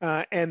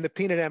 And the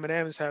peanut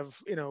M&Ms have,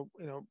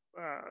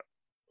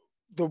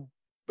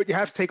 but you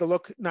have to take a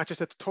look not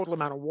just at the total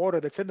amount of water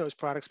that's in those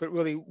products, but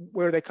really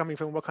where are they coming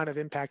from, what kind of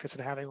impact is it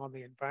having on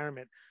the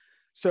environment.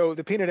 So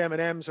the peanut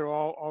M&Ms are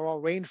all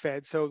rain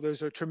fed. So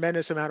there's a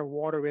tremendous amount of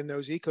water in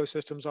those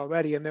ecosystems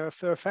already, and they're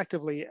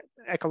effectively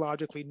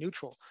ecologically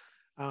neutral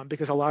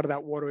because a lot of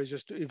that water is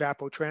just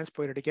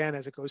evapotranspirated again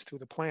as it goes through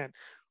the plant.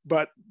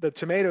 But the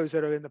tomatoes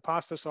that are in the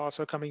pasta sauce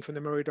are coming from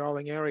the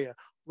Murray-Darling area,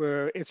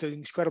 where it's an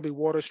incredibly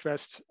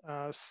water-stressed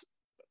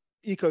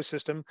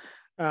ecosystem.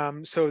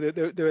 So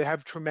they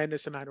have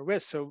tremendous amount of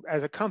risk. So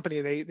as a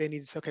company, they need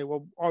to say, okay,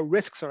 well, our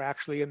risks are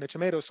actually in the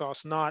tomato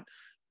sauce, not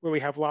where we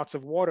have lots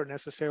of water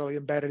necessarily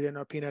embedded in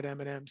our peanut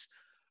M&Ms.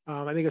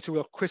 I think it's a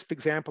real crisp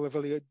example of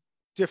really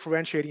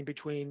differentiating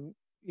between,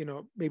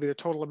 maybe the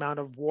total amount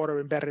of water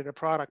embedded in a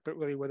product, but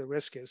really where the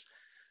risk is.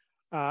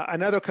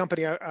 Another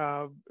company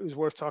is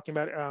worth talking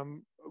about,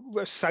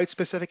 a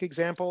site-specific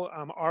example,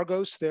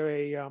 Argos.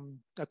 They're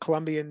a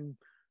Colombian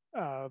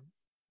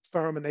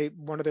firm, and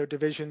one of their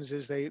divisions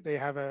is they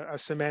have a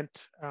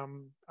cement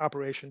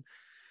operation,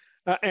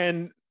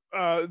 and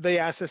they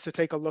asked us to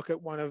take a look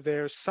at one of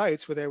their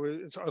sites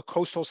it's a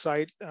coastal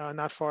site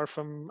not far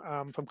from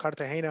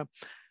Cartagena,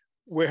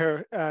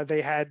 where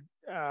they had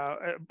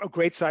a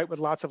great site with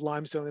lots of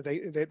limestone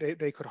that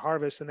they could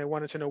harvest, and they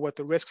wanted to know what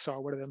the risks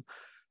are. What are them?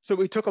 So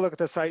we took a look at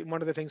the site, and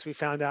one of the things we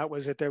found out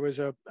was that there was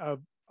a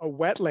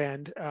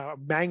wetland,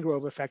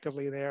 mangrove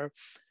effectively there,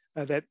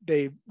 that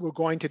they were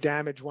going to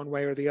damage one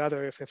way or the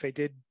other if they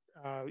did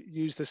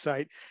use the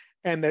site,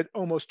 and that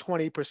almost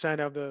 20%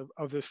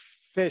 of the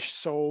fish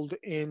sold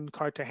in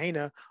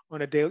Cartagena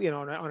on a daily,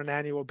 on an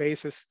annual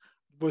basis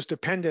was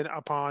dependent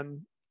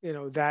upon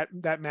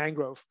that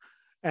mangrove.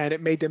 And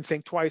it made them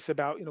think twice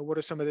about what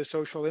are some of the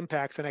social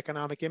impacts and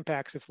economic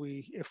impacts if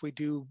we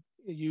do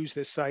use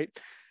this site,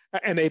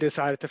 and they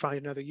decided to find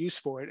another use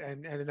for it,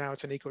 and now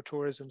it's an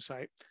ecotourism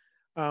site.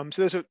 So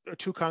those are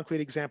two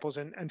concrete examples.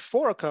 And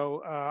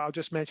Foraco, I'll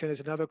just mention, is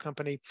another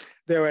company.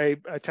 They're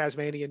a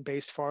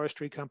Tasmanian-based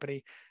forestry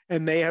company,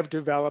 and they have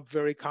developed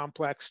very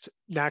complex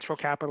natural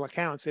capital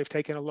accounts. They've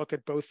taken a look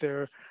at both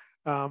their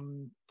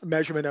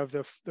measurement of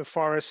the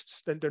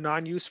forests, their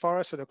non-use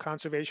forests, or their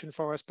conservation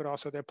forests, but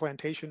also their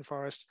plantation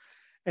forests,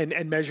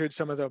 and measured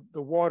some of the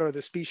water,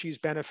 the species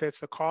benefits,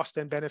 the cost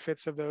and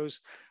benefits of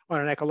those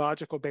on an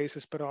ecological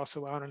basis, but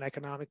also on an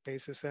economic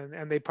basis.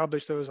 And they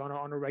publish those on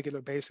a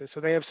regular basis. So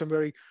they have some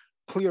very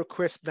clear,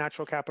 crisp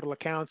natural capital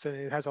accounts, and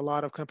it has a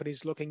lot of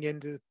companies looking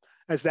into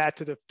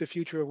the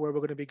future of where we're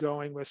going to be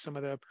going with some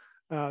of the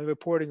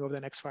reporting over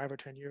the next 5 or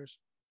 10 years.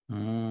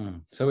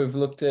 So we've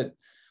looked at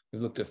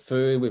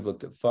food, we've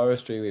looked at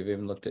forestry, we've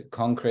even looked at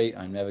concrete.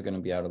 I'm never going to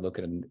be able to look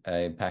at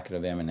a packet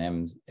of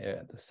M&Ms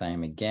the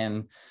same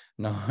again,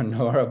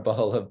 nor a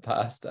bowl of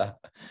pasta.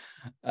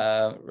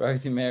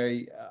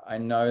 Rosemary, I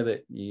know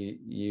that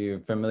you're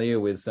familiar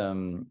with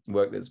some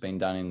work that's been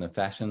done in the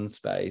fashion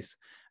space.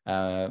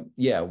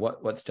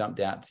 What's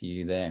jumped out to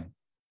you there?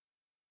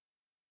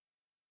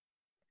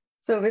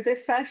 So with the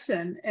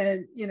fashion,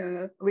 and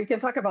we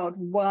can talk about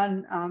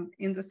one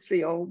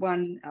industry or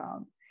one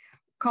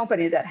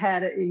company that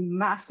had a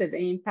massive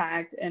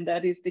impact, and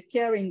that is the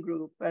Kering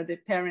Group, the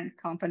parent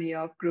company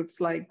of groups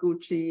like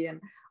Gucci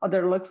and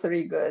other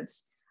luxury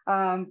goods.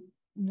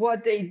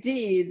 What they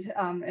did,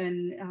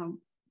 and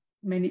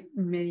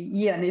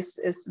Ian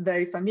is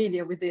very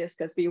familiar with this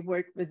because we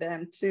worked with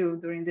them too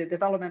during the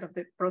development of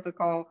the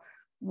protocol,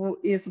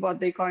 is what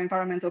they call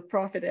environmental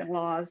profit and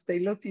loss. They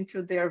looked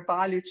into their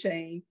value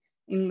chain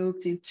and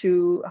looked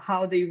into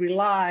how they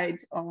relied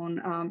on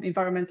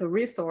environmental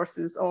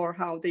resources, or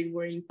how they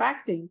were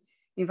impacting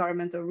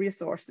environmental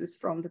resources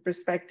from the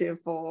perspective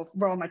of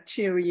raw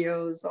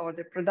materials, or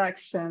the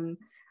production,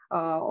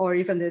 or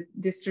even the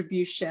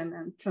distribution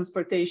and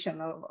transportation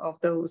of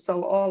those.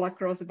 So all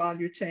across the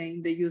value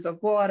chain, the use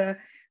of water,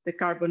 the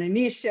carbon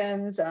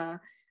emissions, the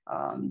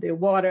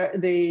water,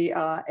 the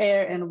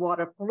air and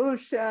water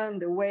pollution,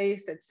 the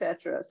waste,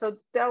 etc. So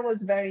that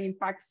was very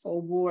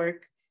impactful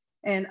work.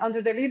 And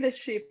under the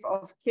leadership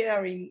of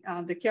Kering,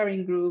 the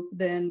Kering Group,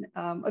 then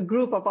a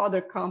group of other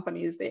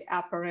companies, the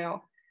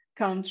apparel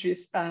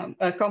companies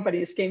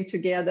came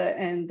together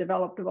and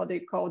developed what they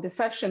call the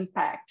Fashion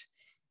Pact.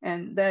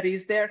 And that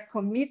is their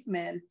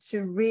commitment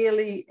to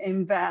really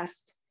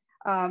invest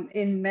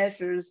in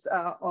measures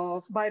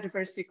of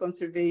biodiversity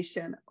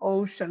conservation,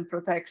 ocean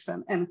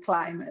protection, and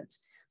climate.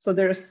 So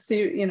there's,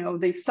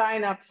 they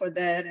sign up for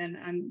that,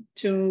 and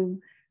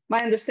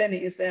my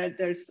understanding is that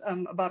there's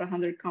about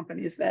 100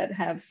 companies that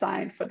have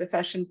signed for the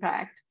Fashion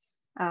Pact,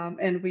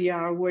 and we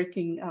are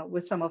working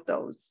with some of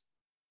those.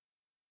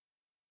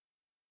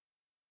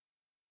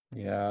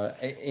 Yeah,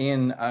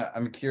 Ian,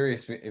 I'm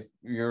curious if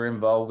you're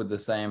involved with the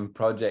same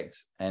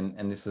projects,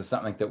 and this was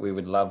something that we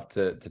would love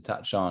to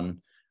touch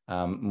on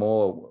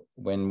more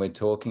when we're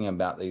talking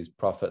about these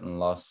profit and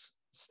loss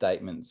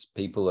statements.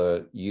 People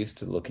are used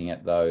to looking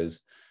at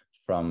those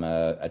from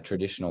a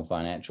traditional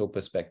financial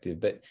perspective,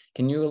 but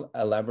can you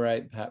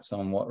elaborate perhaps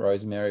on what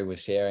Rosemary was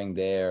sharing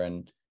there,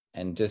 and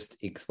just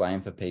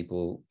explain for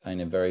people in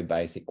a very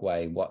basic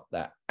way what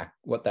that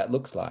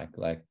looks like?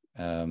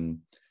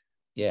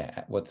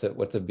 What's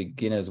a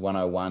beginner's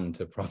 101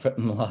 to profit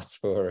and loss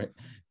for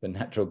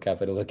natural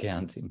capital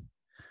accounting?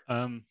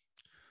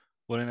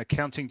 Well, in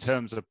accounting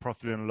terms, a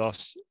profit and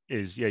loss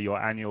is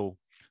your annual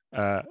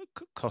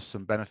costs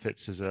and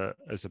benefits as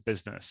a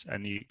business,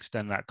 and you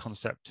extend that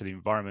concept to the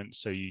environment.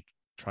 So you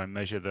try and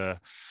measure the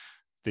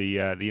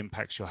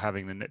impacts you're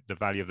having, the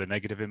value of the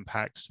negative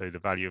impacts, so the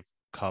value of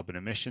carbon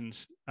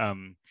emissions.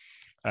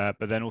 But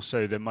then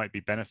also there might be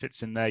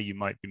benefits in there. You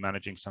might be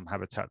managing some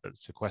habitat that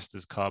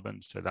sequesters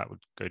carbon, so that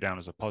would go down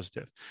as a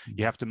positive.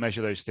 You have to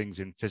measure those things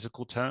in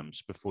physical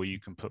terms before you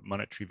can put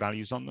monetary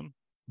values on them.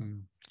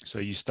 So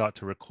you start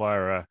to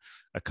require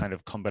a kind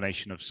of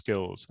combination of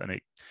skills, and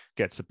it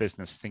gets a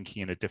business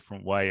thinking in a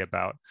different way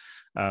about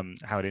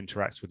how it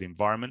interacts with the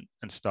environment,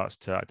 and starts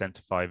to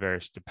identify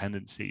various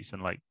dependencies.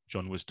 And like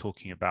John was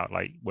talking about,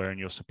 like where in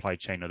your supply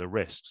chain are the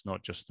risks,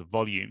 not just the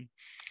volume.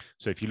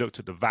 So if you looked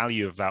at the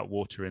value of that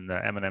water in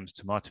the M&M's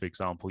tomato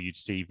example, you'd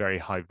see very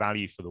high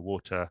value for the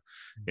water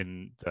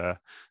in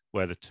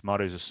where the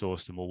tomatoes are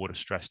sourced, a more water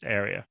stressed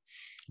area.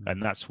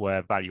 And that's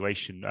where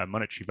valuation,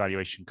 monetary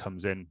valuation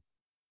comes in,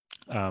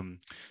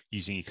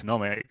 using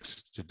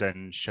economics to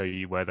then show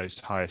you where those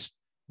highest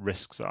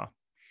risks are.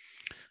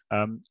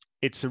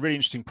 It's a really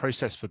interesting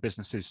process for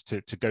businesses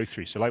to go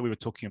through. So like we were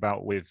talking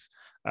about with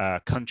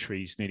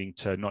countries needing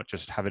to not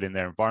just have it in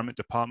their environment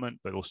department,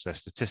 but also their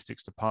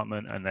statistics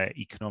department and their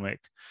economic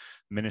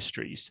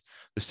ministries,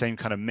 the same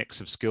kind of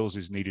mix of skills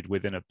is needed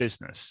within a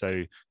business.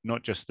 So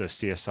not just the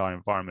CSR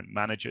environment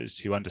managers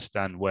who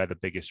understand where the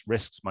biggest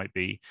risks might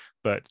be,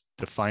 but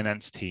the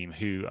finance team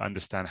who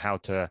understand how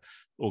to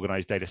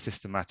organize data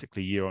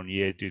systematically year on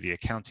year, do the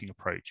accounting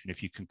approach. And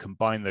if you can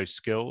combine those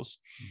skills,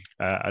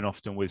 and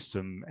often with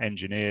some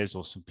engineers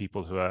or some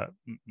people who are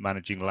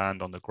managing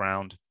land on the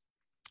ground,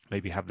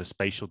 maybe have the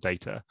spatial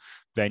data,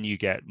 then you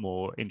get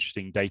more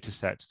interesting data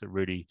sets that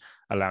really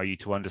allow you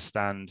to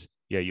understand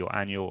your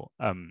annual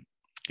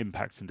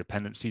impacts and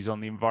dependencies on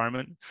the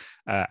environment,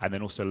 and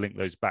then also link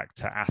those back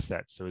to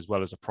assets. So as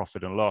well as a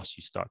profit and loss,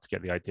 you start to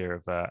get the idea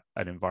of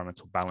an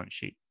environmental balance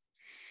sheet.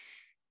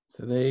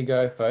 So there you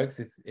go,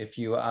 folks. If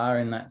you are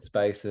in that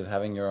space of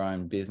having your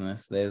own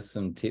business, there's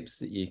some tips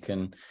that you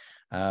can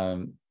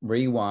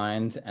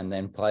rewind and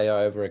then play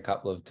over a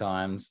couple of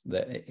times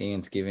that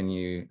Ian's given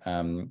you,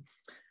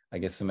 I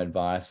guess, some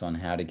advice on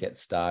how to get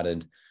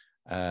started.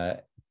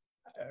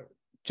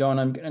 John,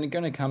 I'm going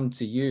to come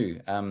to you.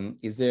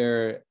 Is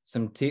there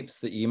some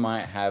tips that you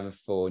might have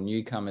for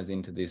newcomers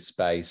into this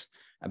space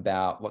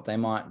about what they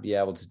might be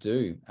able to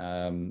do,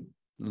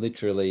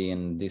 literally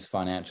in this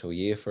financial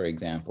year, for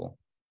example?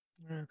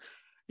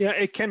 Yeah,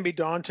 it can be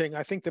daunting.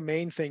 I think the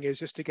main thing is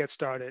just to get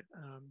started,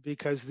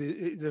 because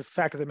the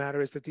fact of the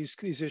matter is that these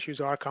issues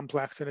are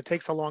complex, and it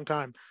takes a long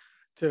time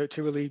to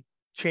really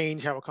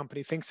change how a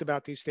company thinks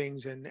about these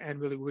things and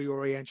really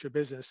reorient your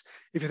business.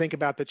 If you think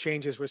about the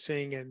changes we're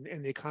seeing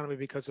in the economy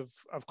because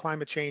of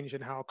climate change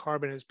and how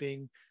carbon is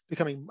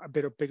becoming a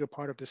bigger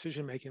part of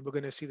decision making, we're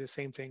going to see the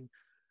same thing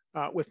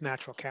with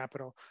natural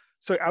capital.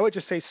 So I would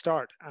just say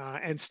start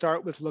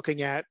with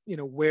looking at,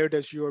 where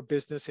does your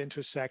business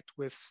intersect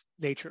with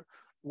nature?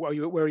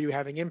 Where are you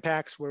having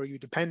impacts? Where are you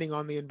depending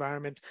on the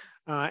environment?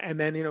 And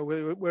then,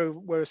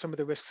 where are some of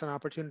the risks and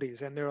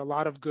opportunities? And there are a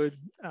lot of good,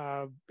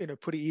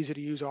 pretty easy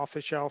to use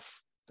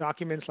off-the-shelf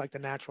documents like the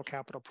Natural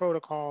Capital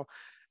Protocol,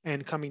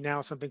 and coming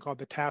now something called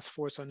the Task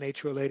Force on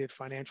Nature-Related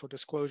Financial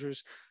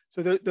Disclosures.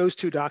 So those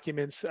two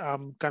documents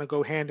kind of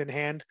go hand in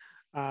hand.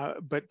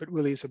 But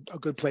really is a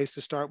good place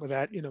to start with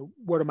that.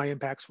 What are my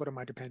impacts? What are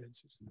my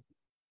dependencies?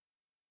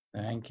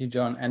 Thank you,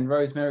 John. And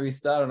Rosemary, we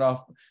started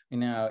off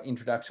in our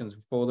introductions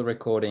before the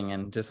recording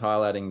and just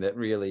highlighting that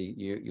really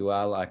you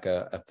are like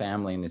a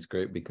family in this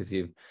group, because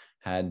you've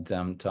had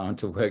time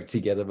to work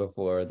together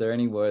before. Are there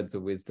any words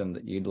of wisdom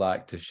that you'd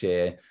like to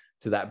share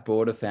to that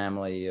broader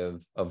family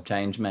of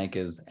change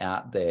makers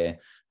out there,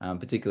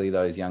 particularly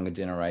those younger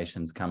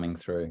generations coming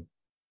through?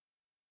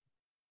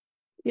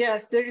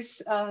 Yes,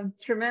 there's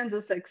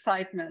tremendous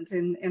excitement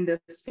in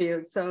this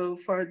field. So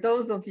for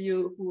those of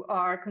you who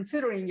are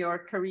considering your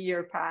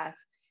career path,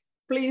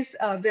 please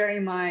bear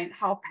in mind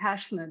how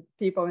passionate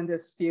people in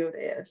this field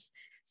is.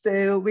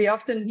 So we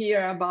often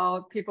hear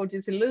about people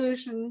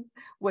disillusioned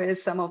with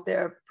some of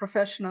their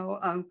professional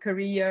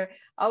career.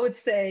 I would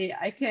say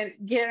I can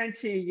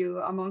guarantee you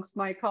amongst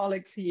my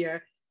colleagues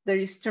here, there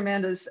is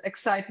tremendous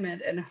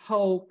excitement and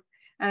hope.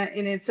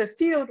 And it's a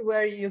field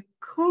where you're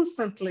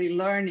constantly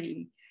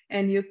learning,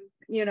 and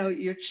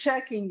you're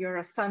checking your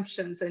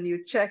assumptions, and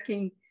you're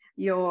checking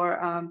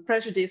your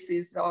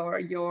prejudices or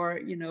your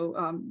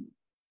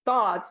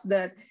thoughts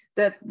that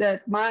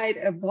might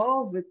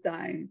evolve with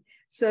time.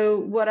 So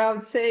what I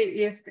would say,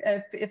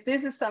 if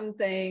this is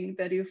something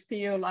that you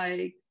feel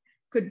like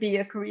could be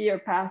a career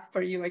path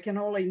for you, I can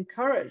only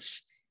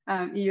encourage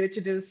you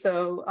to do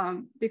so,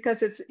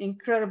 because it's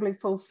incredibly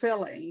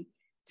fulfilling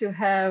to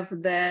have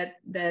that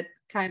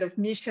kind of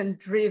mission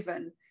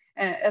driven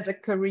as a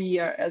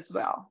career as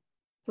well.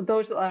 So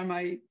those are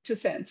my 2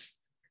 cents.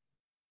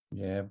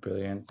 Yeah,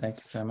 brilliant. Thank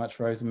you so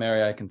much,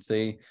 Rosemary. I can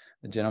see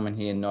the gentleman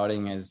here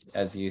nodding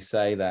as you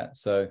say that.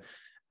 So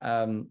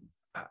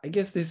I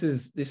guess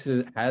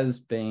has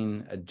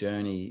been a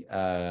journey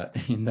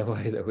in the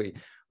way that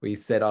we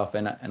set off,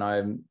 and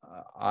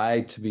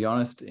I to be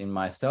honest, in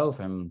myself,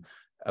 am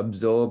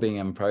absorbing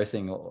and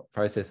processing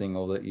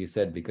all that you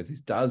said, because this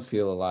does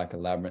feel like a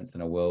labyrinth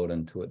and a world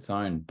unto its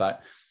own.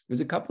 But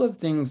there's a couple of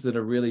things that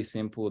are really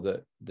simple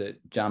that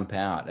jump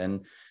out,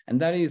 and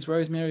that is,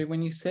 Rosemary,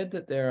 when you said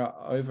that there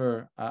are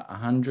over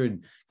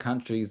 100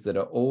 countries that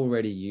are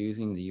already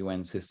using the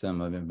UN system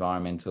of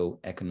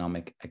environmental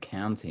economic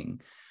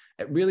accounting,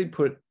 it really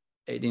put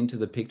it into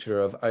the picture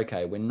of,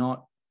 okay, we're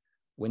not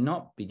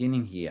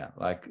beginning here.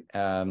 Like,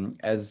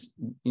 as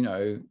you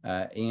know,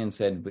 Ian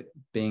said,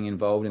 being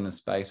involved in the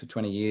space for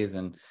 20 years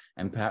and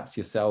perhaps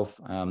yourself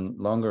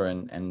longer,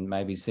 and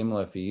maybe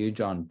similar for you,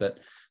 John. But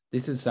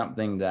this is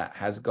something that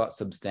has got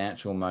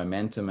substantial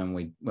momentum.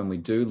 And when we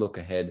do look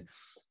ahead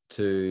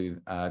to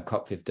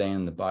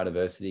COP15, the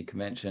Biodiversity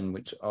Convention,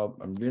 which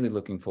I'm really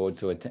looking forward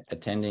to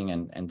attending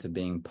and to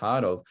being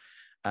part of,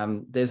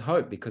 there's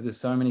hope, because there's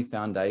so many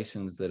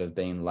foundations that have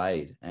been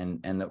laid, and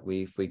that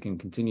if we can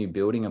continue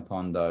building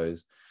upon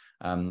those,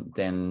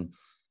 then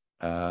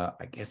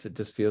I guess it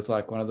just feels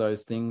like one of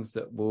those things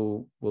that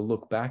we'll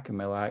look back and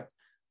we're like,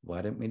 why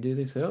didn't we do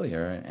this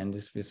earlier? And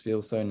this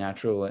feels so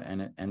natural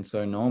and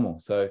so normal.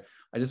 So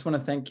I just want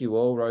to thank you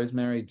all,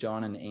 Rosemary,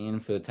 John, and Ian,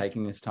 for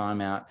taking this time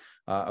out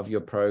of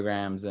your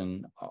programs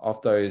and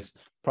off those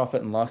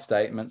profit and loss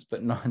statements,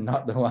 but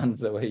not the ones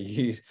that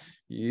we're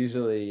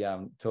usually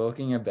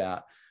talking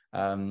about.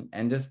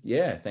 And just,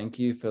 thank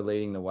you for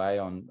leading the way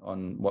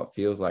on what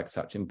feels like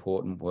such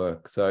important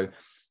work. So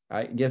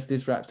I guess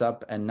this wraps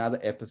up another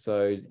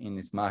episode in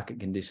this Market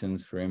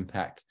Conditions for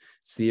Impact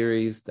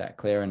series that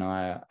Claire and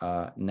I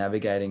are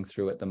navigating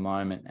through at the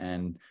moment.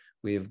 And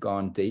we've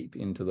gone deep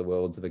into the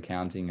worlds of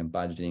accounting and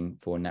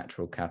budgeting for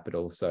natural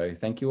capital. So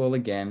thank you all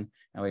again.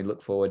 And we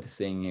look forward to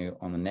seeing you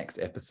on the next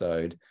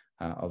episode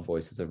of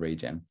Voices of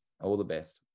Regen. All the best.